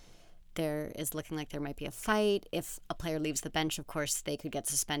when there is looking like there might be a fight. If a player leaves the bench, of course, they could get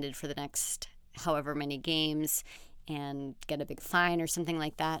suspended for the next however many games and get a big fine or something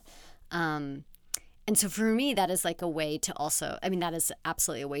like that. And so for me, that is like a way to also, I mean, that is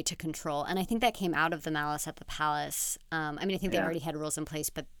absolutely a way to control. And I think that came out of the Malice at the Palace. I mean, I think they already had rules in place,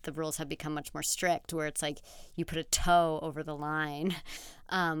 but the rules have become much more strict where it's like you put a toe over the line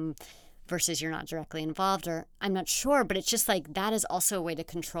versus you're not directly involved, or I'm not sure, but it's just like that is also a way to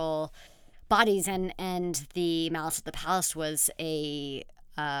control bodies. And the Malice at the Palace was a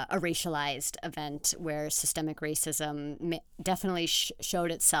racialized event where systemic racism definitely showed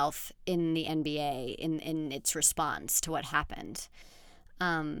itself in the NBA in its response to what happened.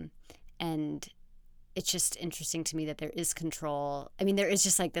 And it's just interesting to me that there is control. I mean, there is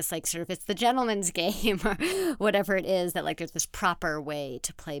just like this, like sort of, it's the gentleman's game or whatever it is, that like there's this proper way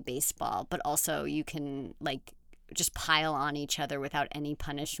to play baseball, but also you can like just pile on each other without any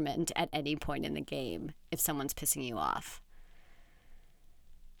punishment at any point in the game if someone's pissing you off.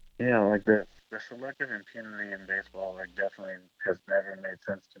 Yeah, like the selective impunity in baseball, like definitely has never made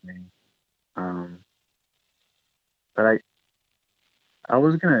sense to me. But I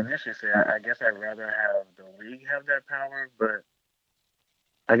was gonna initially say I guess I'd rather have the league have that power, but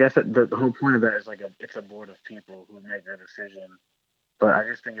I guess the whole point of that is like it's a board of people who make a decision. But I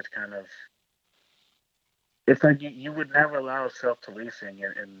just think it's kind of, it's like you would never allow self policing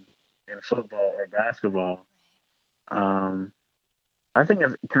in football or basketball. I think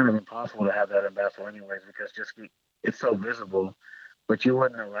it's kind of impossible to have that in basketball anyways because it's so visible. But you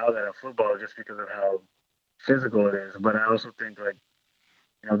wouldn't allow that in football just because of how physical it is. But I also think like,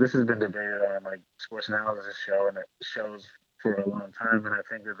 you know, this has been debated on like sports analysis show and it shows for a long time. And I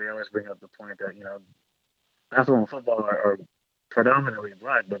think that they always bring up the point that, you know, basketball and football are predominantly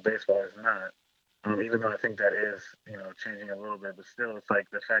black, but baseball is not. Even though I think that is, you know, changing a little bit, but still, it's like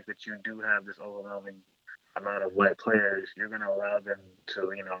the fact that you do have this overwhelming amount of white players, you're going to allow them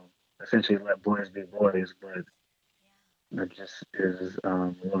to, you know, essentially let boys be boys, but that just is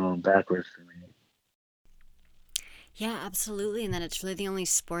a little backwards to me. Yeah, absolutely. And then it's really the only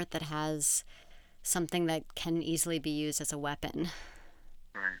sport that has something that can easily be used as a weapon.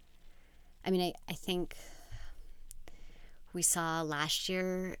 Right. I mean, I think we saw last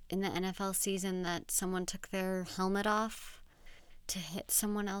year in the NFL season that someone took their helmet off to hit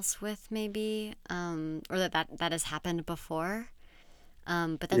someone else with, maybe, or that has happened before.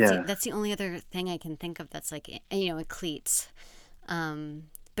 But that's the only other thing I can think of that's like, you know, in cleats.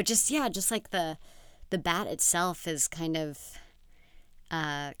 But just like the bat itself is kind of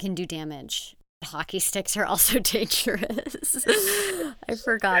can do damage. Hockey sticks are also dangerous. I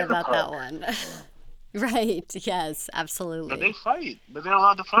forgot about that one. Right. Yes, absolutely. But they fight. But they're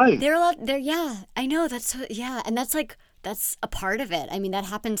allowed to fight. Yeah, I know. And that's a part of it. I mean, that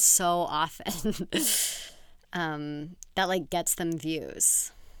happens so often. That like gets them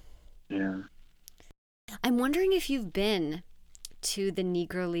views. Yeah. I'm wondering if you've been to the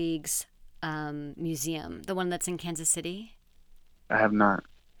Negro Leagues museum, the one that's in Kansas City. I have not.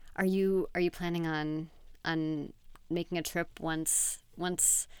 Are you planning on making a trip once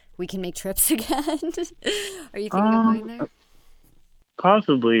we can make trips again? Are you thinking of going there?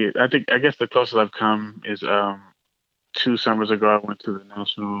 Possibly. I guess the closest I've come is 2 summers ago. I went to the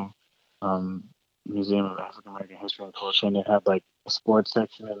National Museum of African American History and Culture, and they had like a sports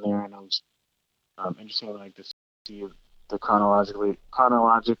section in there, and I was interested like to see the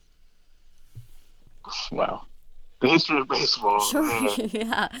the history of baseball. Sure.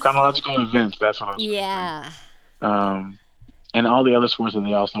 Yeah. Chronological events. That's what I was. Yeah. And all the other sports that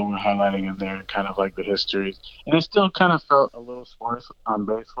they also were highlighting in there, kind of like the histories, and it still kind of felt a little sports on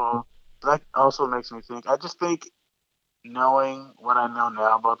baseball. But that also makes me think. I just think, knowing what I know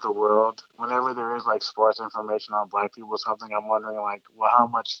now about the world, whenever there is like sports information on Black people or something, I'm wondering like, well, how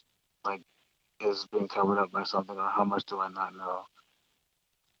much like is being covered up by something, or how much do I not know?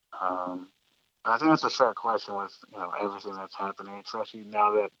 I think that's a fair question with, you know, everything that's happening, especially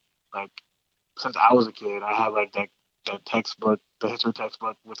now that, like, since I was a kid, I had like that textbook, the history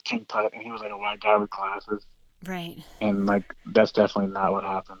textbook with King Tut, and he was like a white guy with glasses. Right. And like that's definitely not what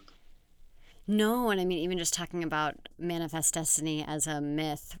happened. No, and I mean, even just talking about Manifest Destiny as a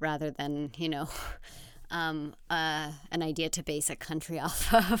myth rather than, you know, an idea to base a country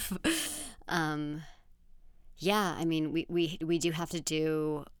off of. Yeah, I mean, we do have to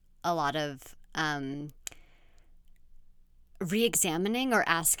do a lot of re-examining or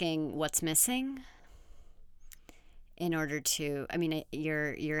asking what's missing in order to, I mean,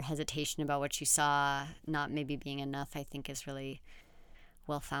 your hesitation about what you saw not maybe being enough, I think, is really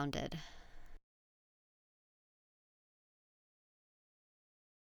well-founded.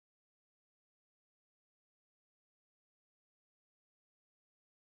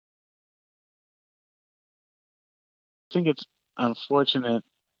 I think it's unfortunate,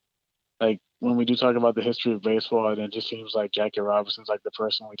 like when we do talk about the history of baseball, and it just seems like Jackie Robinson's like the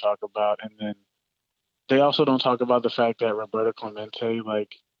person we talk about, and then they also don't talk about the fact that Roberto Clemente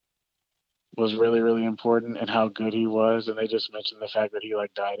like was really really important and how good he was, and they just mentioned the fact that he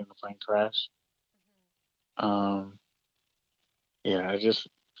like died in a plane crash. Um, yeah,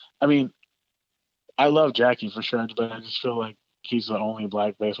 I mean, I love Jackie for sure, but I just feel like he's the only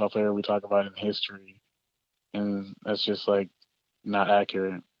black baseball player we talk about in history, and that's just like not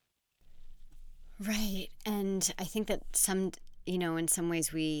accurate. Right. And I think that in some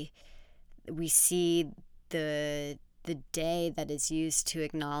ways we see the day that is used to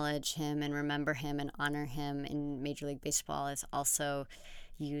acknowledge him and remember him and honor him in Major League Baseball is also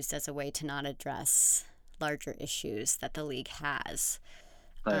used as a way to not address larger issues that the league has.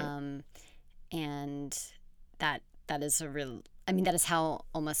 Right. And that is a real, I mean, that is how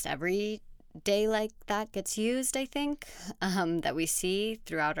almost every day like that gets used, I think, that we see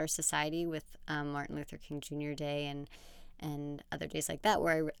throughout our society with Martin Luther King Jr. Day and other days like that,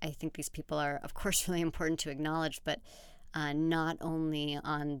 where I think these people are, of course, really important to acknowledge, but not only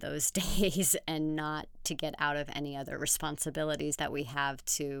on those days, and not to get out of any other responsibilities that we have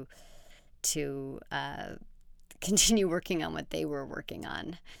to continue working on what they were working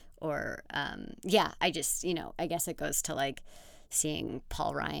on. Or, I just, I guess it goes to like seeing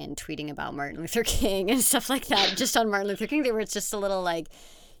Paul Ryan tweeting about Martin Luther King and stuff like that, just on Martin Luther King Day, where it's just a little like,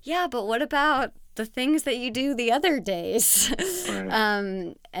 yeah, but what about the things that you do the other days?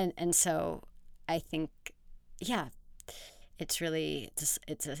 Right. And so I think, yeah, it's really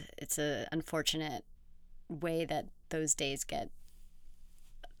it's a unfortunate way that those days get.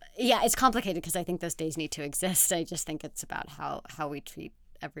 Yeah, it's complicated because I think those days need to exist. I just think it's about how we treat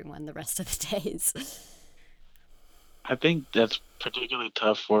everyone the rest of the days. I think that's particularly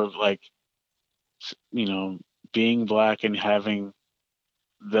tough for like you know being black and having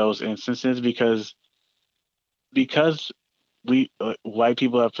those instances because we white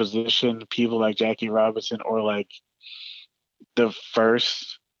people have positioned people like Jackie Robinson or like the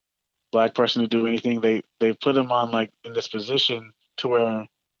first black person to do anything. They put them on like in this position to where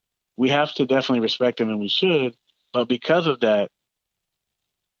we have to definitely respect them and we should, but because of that,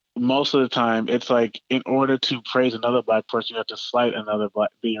 most of the time it's like in order to praise another black person, you have to slight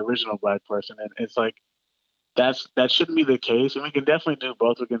the original black person, and it's like that shouldn't be the case. And we can definitely do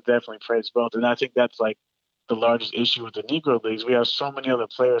both. We can definitely praise both, and I think that's like the largest issue with the Negro leagues. We have so many other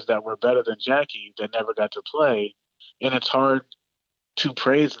players that were better than Jackie that never got to play, and it's hard to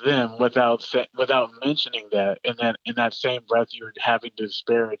praise them without mentioning that, and then in that same breath you're having to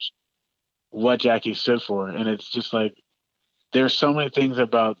disparage what Jackie stood for, and it's just like there's so many things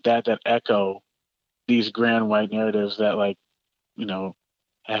about that echo these grand white narratives that like you know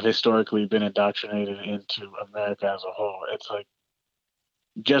have historically been indoctrinated into America as a whole. It's like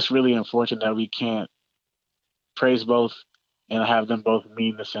just really unfortunate that we can't praise both and have them both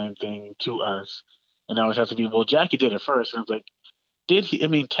mean the same thing to us. And I always have to be, well, Jackie did it first. And I was like, did he? I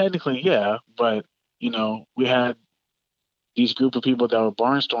mean, technically, yeah, but we had these group of people that were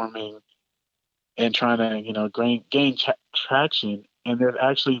barnstorming and trying to, gain traction. And there's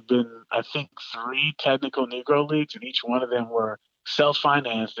actually been, I think, 3 technical Negro leagues, and each one of them were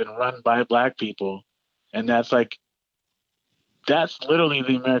self-financed and run by Black people. And that's literally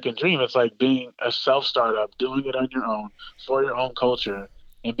the American dream. It's like being a self-startup, doing it on your own for your own culture,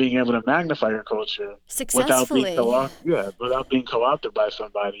 and being able to magnify your culture successfully without being co-opted by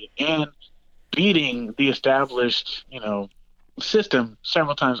somebody, and beating the established, system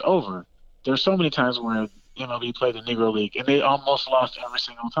several times over. There's so many times where MLB played the Negro League and they almost lost every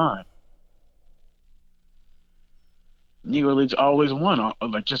single time. Negro Leagues always won,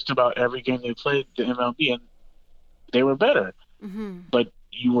 like just about every game they played the MLB, and they were better. Mm-hmm. But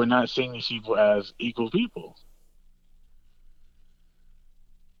you were not seeing these people as equal people.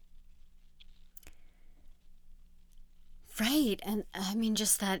 Right. And I mean,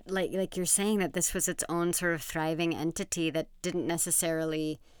 just that, like you're saying, that this was its own sort of thriving entity that didn't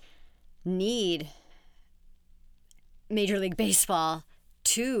necessarily need Major League Baseball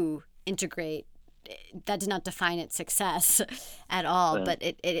to integrate that did not define its success at all, Right. but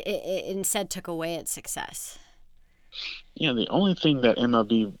it instead took away its success. Yeah, the only thing that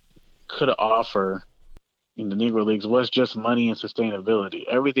MLB could offer in the Negro Leagues was just money and sustainability.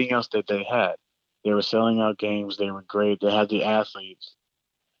 Everything else that they were selling out games. They were great. They had the athletes,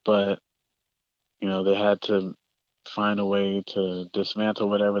 but they had to find a way to dismantle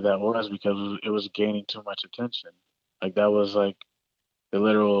whatever that was because it was gaining too much attention. Like that was like the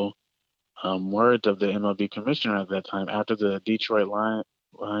literal words of the MLB commissioner at that time. After the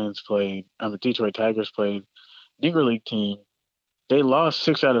Lions played, the Detroit Tigers played Negro League team, they lost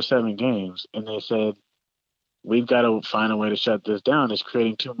 6 out of 7 games, and they said we've got to find a way to shut this down. It's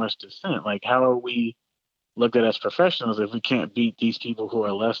creating too much dissent. Like, how are we looked at as professionals if we can't beat these people who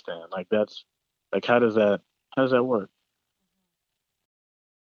are less than? Like, that's like, how does that work?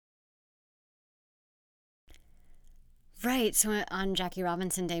 Right. So on Jackie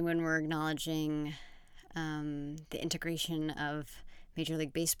Robinson Day, when we're acknowledging the integration of Major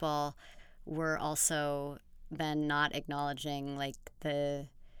League Baseball, we're also then not acknowledging like the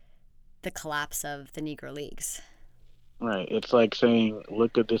collapse of the Negro Leagues. Right. It's like saying,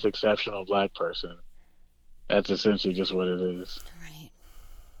 look at this exceptional black person. That's essentially just what it is, Right.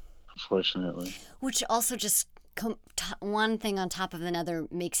 unfortunately. Which also just one thing on top of another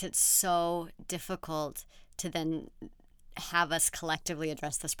makes it so difficult to then have us collectively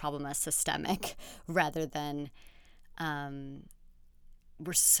address this problem as systemic rather than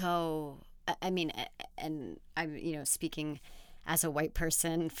we're so, I mean, and I'm, speaking as a white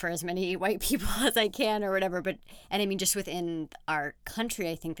person for as many white people as I can or whatever, and I mean, just within our country,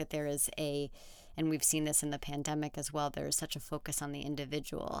 I think that there is and we've seen this in the pandemic as well, there is such a focus on the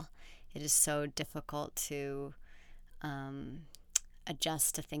individual. It is so difficult to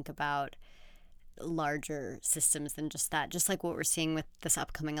adjust to think about larger systems than just that. Just like what we're seeing with this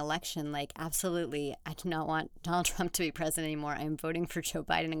upcoming election, like absolutely, I do not want Donald Trump to be president anymore. I am voting for Joe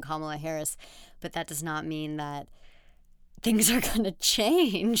Biden and Kamala Harris, but that does not mean that things are going to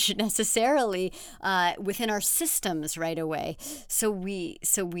change necessarily within our systems right away. So we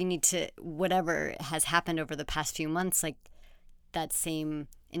need to, whatever has happened over the past few months, like that same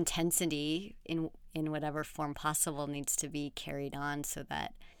intensity in whatever form possible needs to be carried on so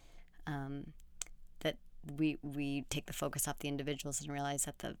that that we take the focus off the individuals and realize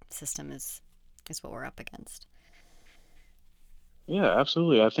that the system is what we're up against. Yeah,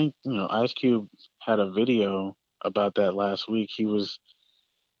 absolutely. I think, Ice Cube had a video about that last week. He was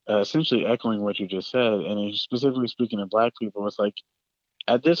essentially echoing what you just said, and he's specifically speaking to black people. It's like,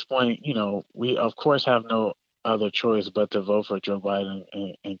 at this point, we of course have no other choice but to vote for Joe Biden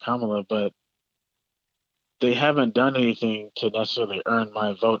and Kamala, but they haven't done anything to necessarily earn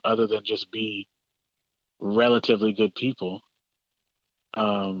my vote other than just be relatively good people.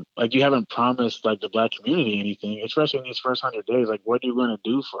 Like you haven't promised like the black community anything, especially in these first 100 days. Like, what are you going to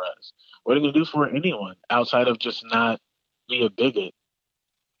do for us? What are you going to do for anyone outside of just not be a bigot?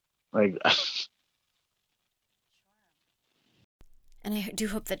 Like, And I do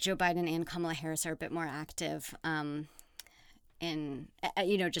hope that Joe Biden and Kamala Harris are a bit more active in,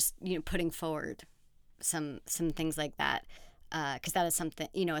 just, putting forward some things like that. Because that is something,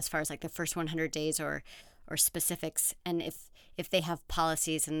 as far as like the first 100 days or specifics. And if they have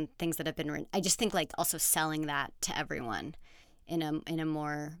policies and things that have been written, I just think like also selling that to everyone in a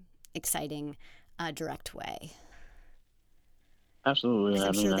more exciting, direct way. absolutely. Because I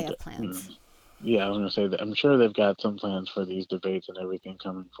I'm mean, sure they have plans. yeah, I was going to say that I'm sure they've got some plans for these debates and everything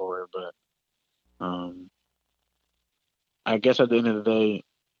coming forward, but um, I guess at the end of the day,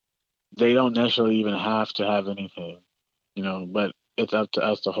 they don't necessarily even have to have anything, but it's up to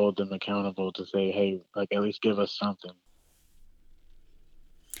us to hold them accountable to say, hey, like at least give us something.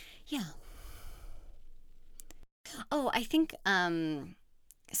 Yeah. Oh, I think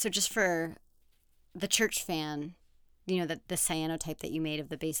so. Just for the church fan, that the cyanotype that you made of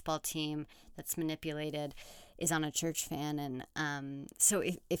the baseball team that's manipulated is on a church fan, and so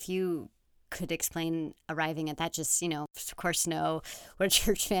if you could explain arriving at that, just of course know what a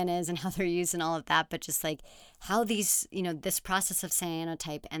church fan is and how they're used and all of that, but just like how these this process of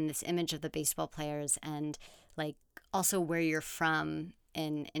cyanotype and this image of the baseball players and like also where you're from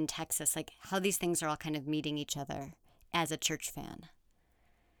in Texas, like how these things are all kind of meeting each other as a church fan.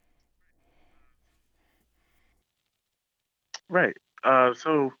 Right.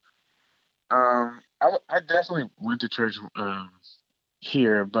 So I definitely went to church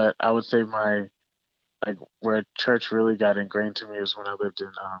here, but I would say my like where church really got ingrained to me was when I lived in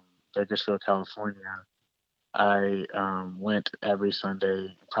Bakersfield, California. I went every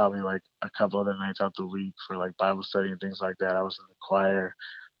Sunday, probably like a couple other nights out the week for like Bible study and things like that. I was in the choir.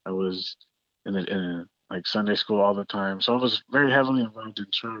 I was in like Sunday school all the time. So I was very heavily involved in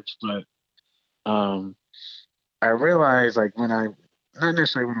church, but um, I realized like when I not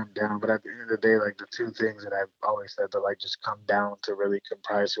necessarily when I'm down, but at the end of the day, like the two things that I've always said that like just come down to really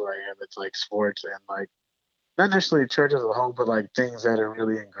comprise who I am. It's like sports and like not necessarily church as a whole, but like things that are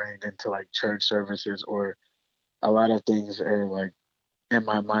really ingrained into like church services or a lot of things are like in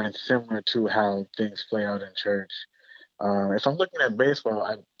my mind similar to how things play out in church. If I'm looking at baseball,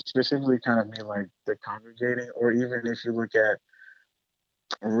 I specifically kind of mean like the congregating, or even if you look at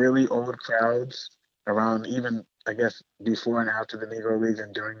really old crowds around even I guess before and after the Negro Leagues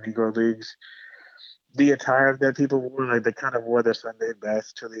and during Negro Leagues, the attire that people wore, like they kind of wore their Sunday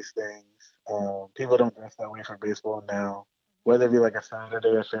best to these things. People don't dress that way for baseball now. Whether it be like a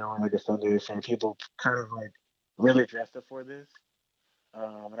Saturday affair or like a Sunday affair, people kind of like really dressed up for this.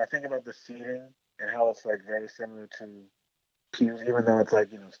 And I think about the seating and how it's like very similar to pews, even though it's like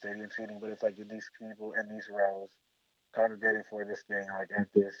stadium seating, but it's like these people in these rows congregating for this thing, like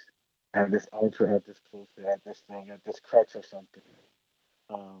at this altar, at this poster, at this thing, at this crux or something.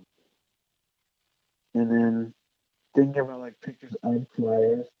 Um, and then thinking about like pictures of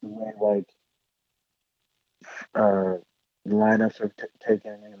players, the way like uh, lineups are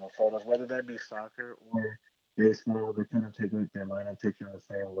taking photos, whether that be soccer or baseball, they kind of take like their lineup picture in the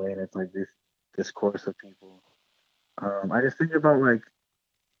same way, and it's like this course of people. I just think about like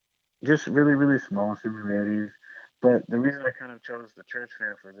just really really small similarities. But the reason I kind of chose the church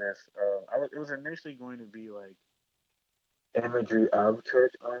fan for this, it was initially going to be like imagery of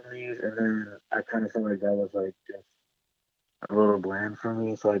church on these, and then I kind of felt like that was like just a little bland for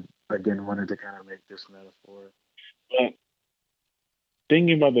me, so I again wanted to kind of make this metaphor. But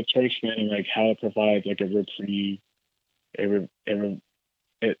thinking about the church fan and like how it provides like a reprieve, it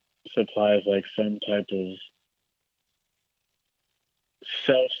supplies like some type of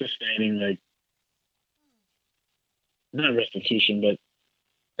self-sustaining, like not restitution, but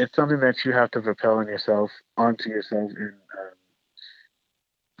it's something that you have to propel in yourself onto yourself. And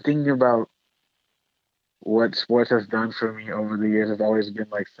thinking about what sports has done for me over the years has always been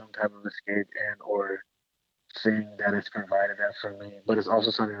like some type of escape and or thing that it's provided that for me, but it's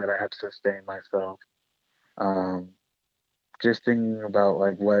also something that I have to sustain myself. Um, just thinking about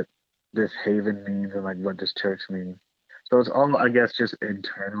like what this haven means and like what this church means. So it's all I guess just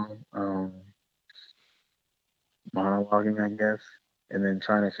internal monologuing, I guess, and then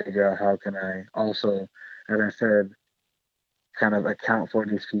trying to figure out how can I also, as I said, kind of account for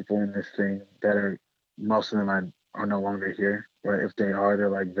these people in this thing that are most of them are no longer here, or if they are, they're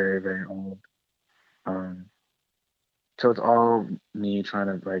like very very old. Um, so it's all me trying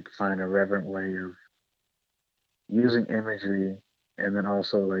to like find a reverent way of using imagery and then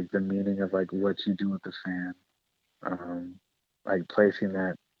also like the meaning of like what you do with the fan, um, like placing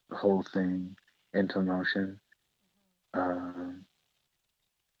that whole thing into motion. Um,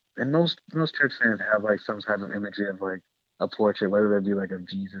 and most church fans have like some type of imagery of like a portrait, whether that be like of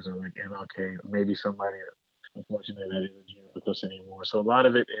Jesus or like MLK, or maybe somebody unfortunately that isn't here with us anymore. So a lot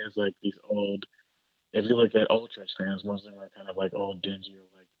of it is like these old. If you look at old church fans, most of them are kind of like old, dingy, or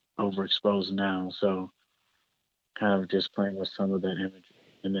like overexposed now. So kind of just playing with some of that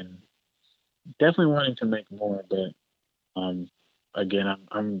imagery, and then definitely wanting to make more. But um, again,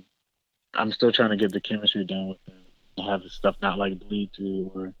 I'm still trying to get the chemistry down with them. Have the stuff not like bleed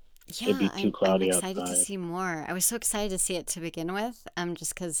through or it be Yeah, too I'm cloudy excited to outside. see more. I was so excited to see it to begin with,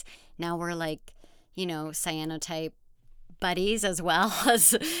 just because now we're like, cyanotype buddies as well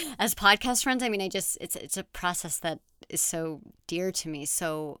as podcast friends. I mean, it's a process that is so dear to me.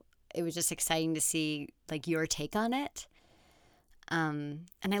 So it was just exciting to see like your take on it. And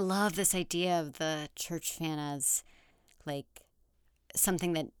I love this idea of the church fan as like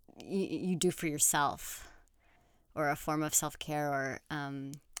something that you do for yourself or a form of self care or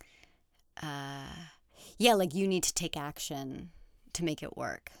uh, yeah, like you need to take action to make it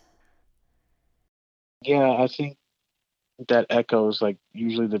work. Yeah, I think that echoes like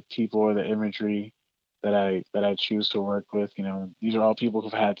usually the people or the imagery that I choose to work with. These are all people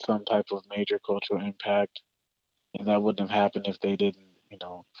who've had some type of major cultural impact, and that wouldn't have happened if they didn't,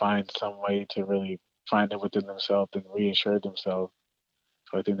 find some way to really find it within themselves and reassure themselves.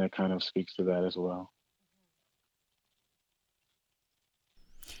 So I think that kind of speaks to that as well.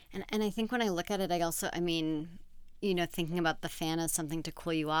 And I think when I look at it, I mean, thinking about the fan as something to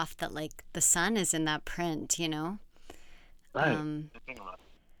cool you off, that like the sun is in that print, Right. Um,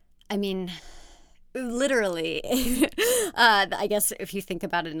 I mean, literally. I guess if you think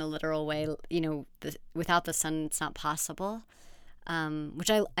about it in a literal way, without the sun, it's not possible.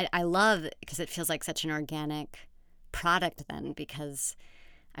 Which I love because it feels like such an organic product then because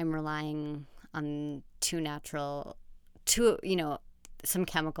I'm relying on some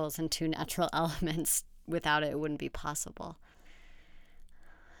chemicals and two natural elements. Without it wouldn't be possible.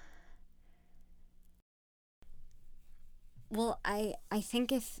 Well, I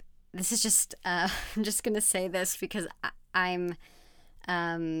think if this is just I'm just gonna say this because I'm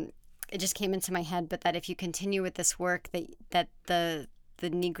it just came into my head, but that if you continue with this work, that the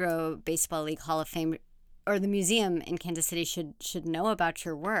Negro Baseball League Hall of Fame or the museum in Kansas City should know about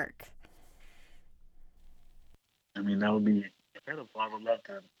your work. I mean, that would be incredible. I would love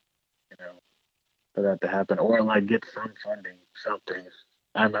to, for that to happen, or like get some funding, something.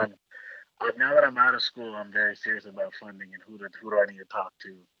 I'm now that I'm out of school, I'm very serious about funding and who do I need to talk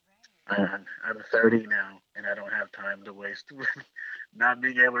to. I'm 30 now, and I don't have time to waste not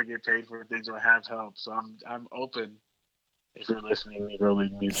being able to get paid for things or have help. So I'm open. If you're listening, Negro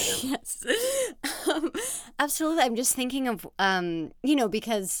League Museum. Yes, absolutely. I'm just thinking of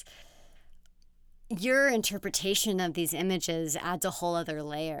because your interpretation of these images adds a whole other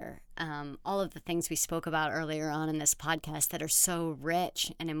layer. All of the things we spoke about earlier on in this podcast that are so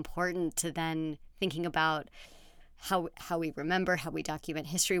rich and important to then thinking about how we remember, how we document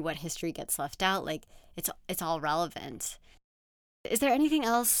history, what history gets left out. Like it's all relevant. Is there anything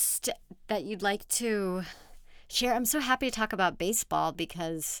else that you'd like to share? I'm so happy to talk about baseball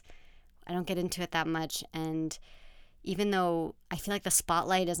because I don't get into it that much, and even though I feel like the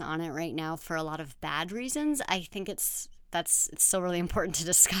spotlight is on it right now for a lot of bad reasons, I think it's still really important to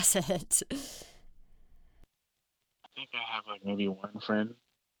discuss it. I think I have like maybe one friend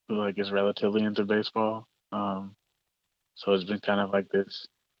who like is relatively into baseball. So it's been kind of like this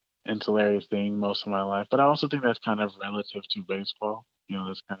ancillary thing most of my life. But I also think that's kind of relative to baseball.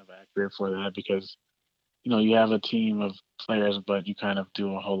 That's kind of accurate for that because, you have a team of players, but you kind of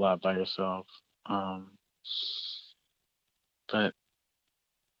do a whole lot by yourself. But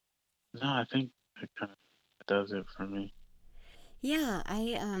no, I think it kind of does it for me. Yeah,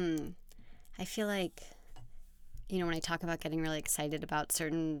 I feel like, when I talk about getting really excited about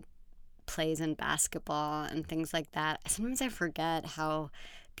certain plays in basketball and things like that, sometimes I forget how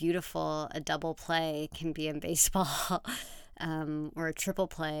beautiful a double play can be in baseball. Or a triple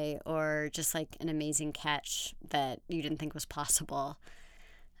play, or just like an amazing catch that you didn't think was possible.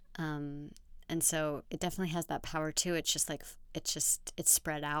 And so it definitely has that power too. It's just like, it's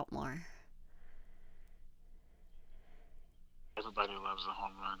spread out more. Everybody loves a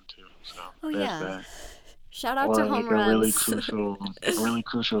home run too. So Oh yeah. That. Shout out or to like home a runs. really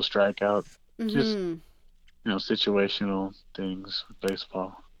crucial strikeout. Mm-hmm. Just, situational things with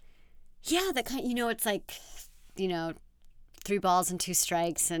baseball. Yeah, that kind. It's like, 3 balls and 2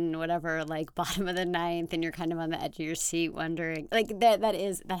 strikes and whatever, like bottom of the ninth, and you're kind of on the edge of your seat wondering, like that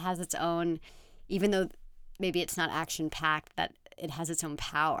has its own, even though maybe it's not action packed, that it has its own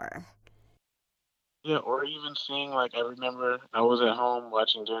power. Yeah, or even seeing, like, I remember I was at home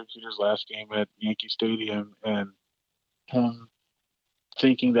watching Derek Jeter's last game at Yankee Stadium, and him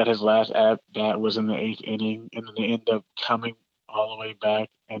thinking that his last at bat was in the 8th inning, and then they end up coming all the way back,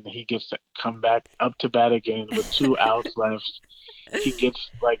 and he gets to come back up to bat again with 2 outs left. He gets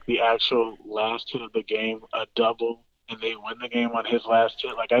like the actual last hit of the game, a double, and they win the game on his last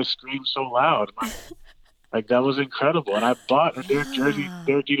hit. Like I screamed so loud, like that was incredible. And I bought a Derek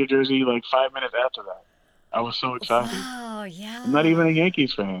Jeter jersey like 5 minutes after that. I was so excited. Wow, yeah. I'm not even a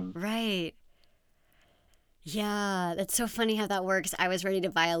Yankees fan. Right. Yeah, it's so funny how that works. I was ready to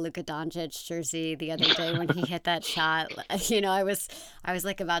buy a Luka Doncic jersey the other day when he hit that shot. I was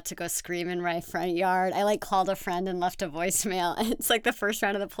like about to go scream in my front yard. I like called a friend and left a voicemail. And it's like the first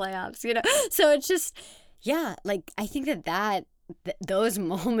round of the playoffs, So it's just, yeah, like I think that those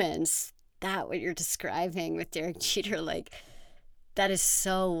moments, that what you're describing with Derek Jeter, like that is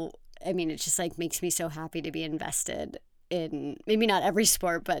so. I mean, it just like makes me so happy to be invested in maybe not every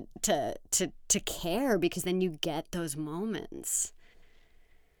sport, but to care, because then you get those moments.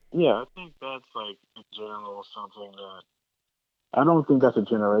 Yeah, I think that's like in general something that I don't think that's a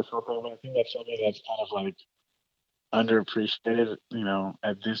generational thing, but I think that's something that's kind of like underappreciated,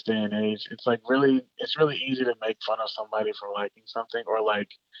 at this day and age. It's really easy to make fun of somebody for liking something or like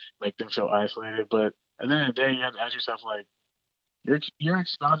make them feel isolated, but at the end of the day, you have to ask yourself like, you're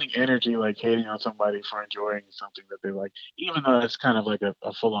expounding energy, like hating on somebody for enjoying something that they like, even though it's kind of like a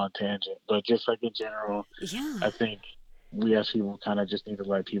full-on tangent. But just like in general, yeah, I think we as people kind of just need to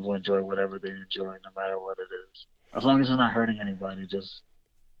let people enjoy whatever they enjoy, no matter what it is. As long as it's not hurting anybody, just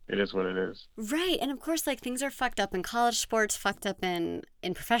it is what it is. Right. And of course, like things are fucked up in college sports, fucked up in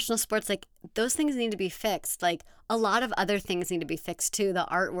professional sports. Like those things need to be fixed. Like a lot of other things need to be fixed too. The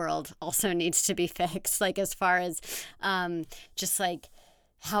art world also needs to be fixed. Like as far as just like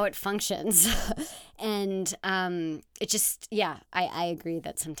how it functions. And it just, yeah, I agree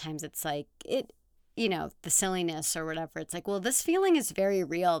that sometimes it's like the silliness or whatever. It's like, well, this feeling is very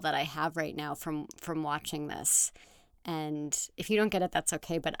real that I have right now from watching this. And if you don't get it, that's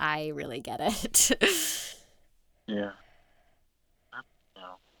okay, but I really get it. Yeah.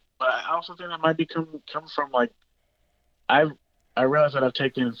 But I also think that might come from like I realize that I've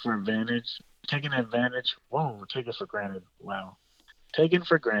taken advantage. Whoa, taken for granted. Wow, taken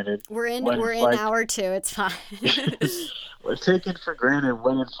for granted. We're in when we're it's in like hour 2. It's fine. we're taken for granted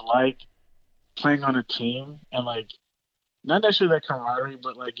when it's like playing on a team and like not necessarily that camaraderie,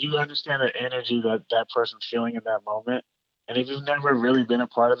 but like you understand the energy that that person's feeling in that moment. And if you've never really been a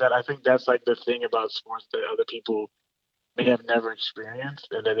part of that, I think that's like the thing about sports that other people may have never experienced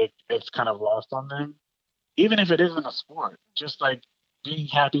and that it's kind of lost on them. Even if it isn't a sport, just like being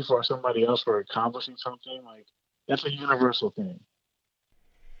happy for somebody else for accomplishing something, like that's a universal thing.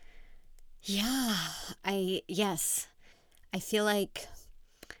 Yeah, yes. I feel like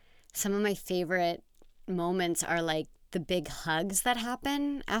some of my favorite moments are like the big hugs that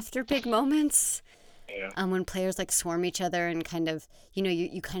happen after big moments. Yeah. When players like swarm each other and kind of,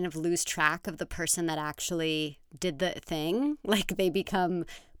 you kind of lose track of the person that actually did the thing. Like they become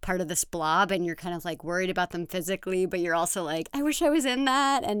part of this blob and you're kind of like worried about them physically, but you're also like, I wish I was in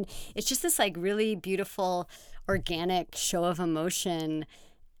that. And it's just this like really beautiful, organic show of emotion.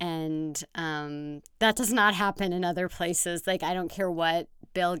 And that does not happen in other places. Like, I don't care what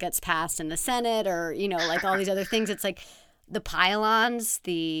bill gets passed in the Senate or, like all these other things. It's like the pylons,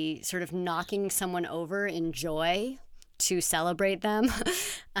 the sort of knocking someone over in joy to celebrate them.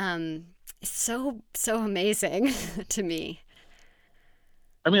 Is so amazing to me.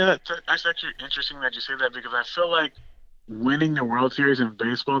 I mean, that's actually interesting that you say that because I feel like winning the World Series in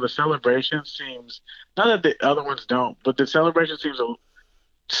baseball, the celebration seems, not that the other ones don't, but the celebration seems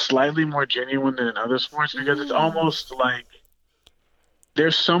slightly more genuine than in other sports because it's almost like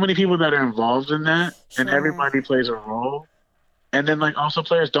there's so many people that are involved in that and Sure. everybody plays a role. And then like also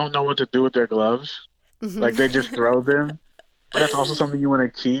players don't know what to do with their gloves. Mm-hmm. Like they just throw them. But that's also something you want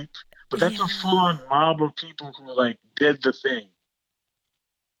to keep. But that's Yeah. a full on mob of people who like did the thing.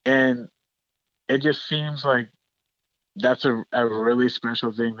 And it just seems like that's a really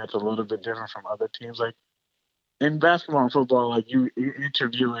special thing that's a little bit different from other teams. Like in basketball and football, like you're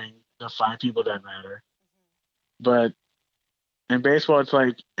interviewing the 5 people that matter. But in baseball, it's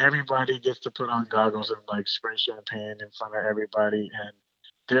like everybody gets to put on goggles and like spray champagne in front of everybody, and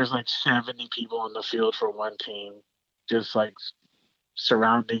there's like 70 people on the field for one team, just like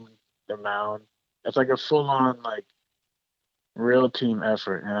surrounding the mound. It's like a full-on like real team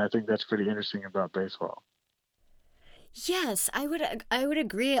effort, and I think that's pretty interesting about baseball. Yes, I would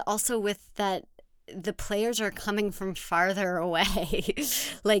agree also with that the players are coming from farther away.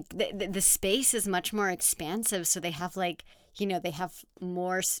 Like the space is much more expansive, so they have like, they have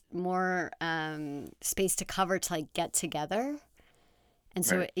more space to cover to like get together. And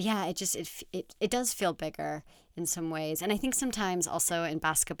so Right. it does feel bigger in some ways. And I think sometimes also in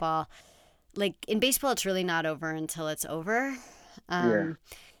basketball, like in baseball it's really not over until it's over. Yeah,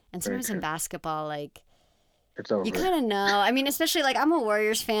 And very sometimes in true. basketball, like It's you over. kind of know. I mean, especially like I'm a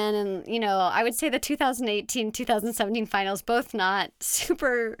Warriors fan, and I would say the 2018, 2017 finals both not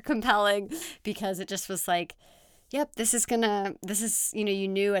super compelling because it just was like, yep, this is, you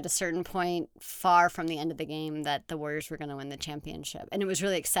knew at a certain point far from the end of the game that the Warriors were going to win the championship. And it was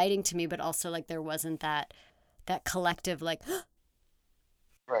really exciting to me, but also like there wasn't that collective like,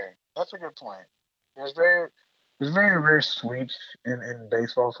 Right. That's a good point. There's very there's very rare sweeps in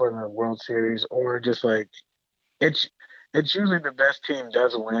baseball for the World Series or just like it's it's usually the best team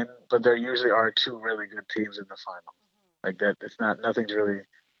does win, but there usually are 2 really good teams in the final. Like that it's nothing's really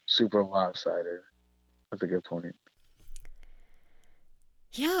super lopsided. That's a good point.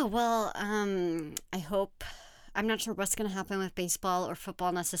 yeah, well, I'm not sure what's going to happen with baseball or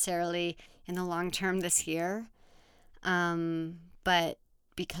football necessarily in the long term this year. But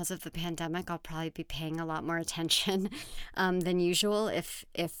because of the pandemic, I'll probably be paying a lot more attention than usual if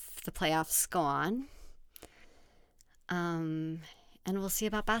the playoffs go on. And we'll see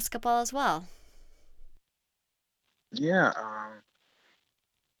about basketball as well. Yeah, I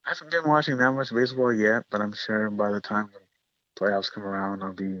haven't been watching that much baseball yet, but I'm sure by the time the playoffs come around,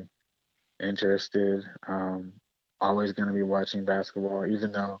 I'll be interested. Always going to be watching basketball,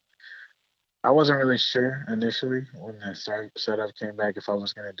 even though I wasn't really sure initially when the setup came back if I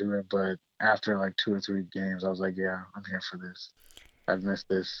was going to do it, but after like 2 or 3 games, I was like, yeah, I'm here for this. I've missed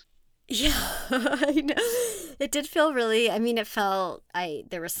this. Yeah, I know. It did feel really, I mean,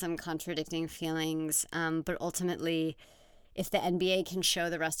 there were some contradicting feelings, but ultimately if the NBA can show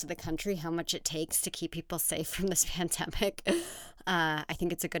the rest of the country how much it takes to keep people safe from this pandemic, I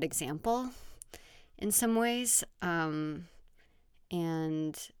think it's a good example in some ways. And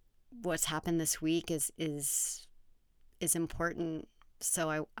what's happened this week is important.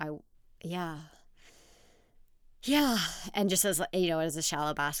 So yeah. And just as, as a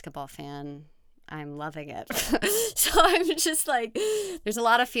shallow basketball fan, I'm loving it. So I'm just like, there's a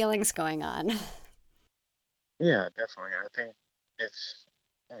lot of feelings going on. Yeah, definitely. I think it's,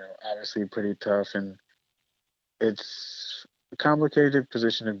 obviously pretty tough, and it's a complicated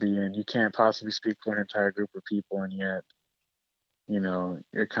position to be in. You can't possibly speak for an entire group of people, and yet,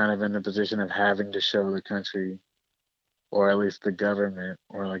 you're kind of in the position of having to show the country, or at least the government,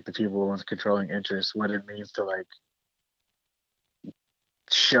 or like the people with controlling interests, what it means to like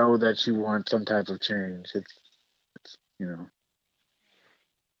show that you want some type of change. It's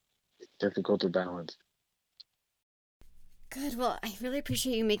difficult to balance. Good. Well, I really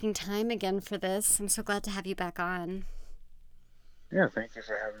appreciate you making time again for this. I'm so glad to have you back on. Yeah, thank you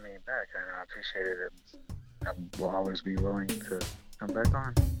for having me back. I appreciate it. I will always be willing to come back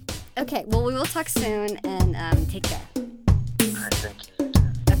on. Okay. Well, we will talk soon, and take care. All right, thank you.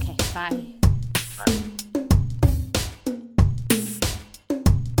 Okay. Bye. Bye.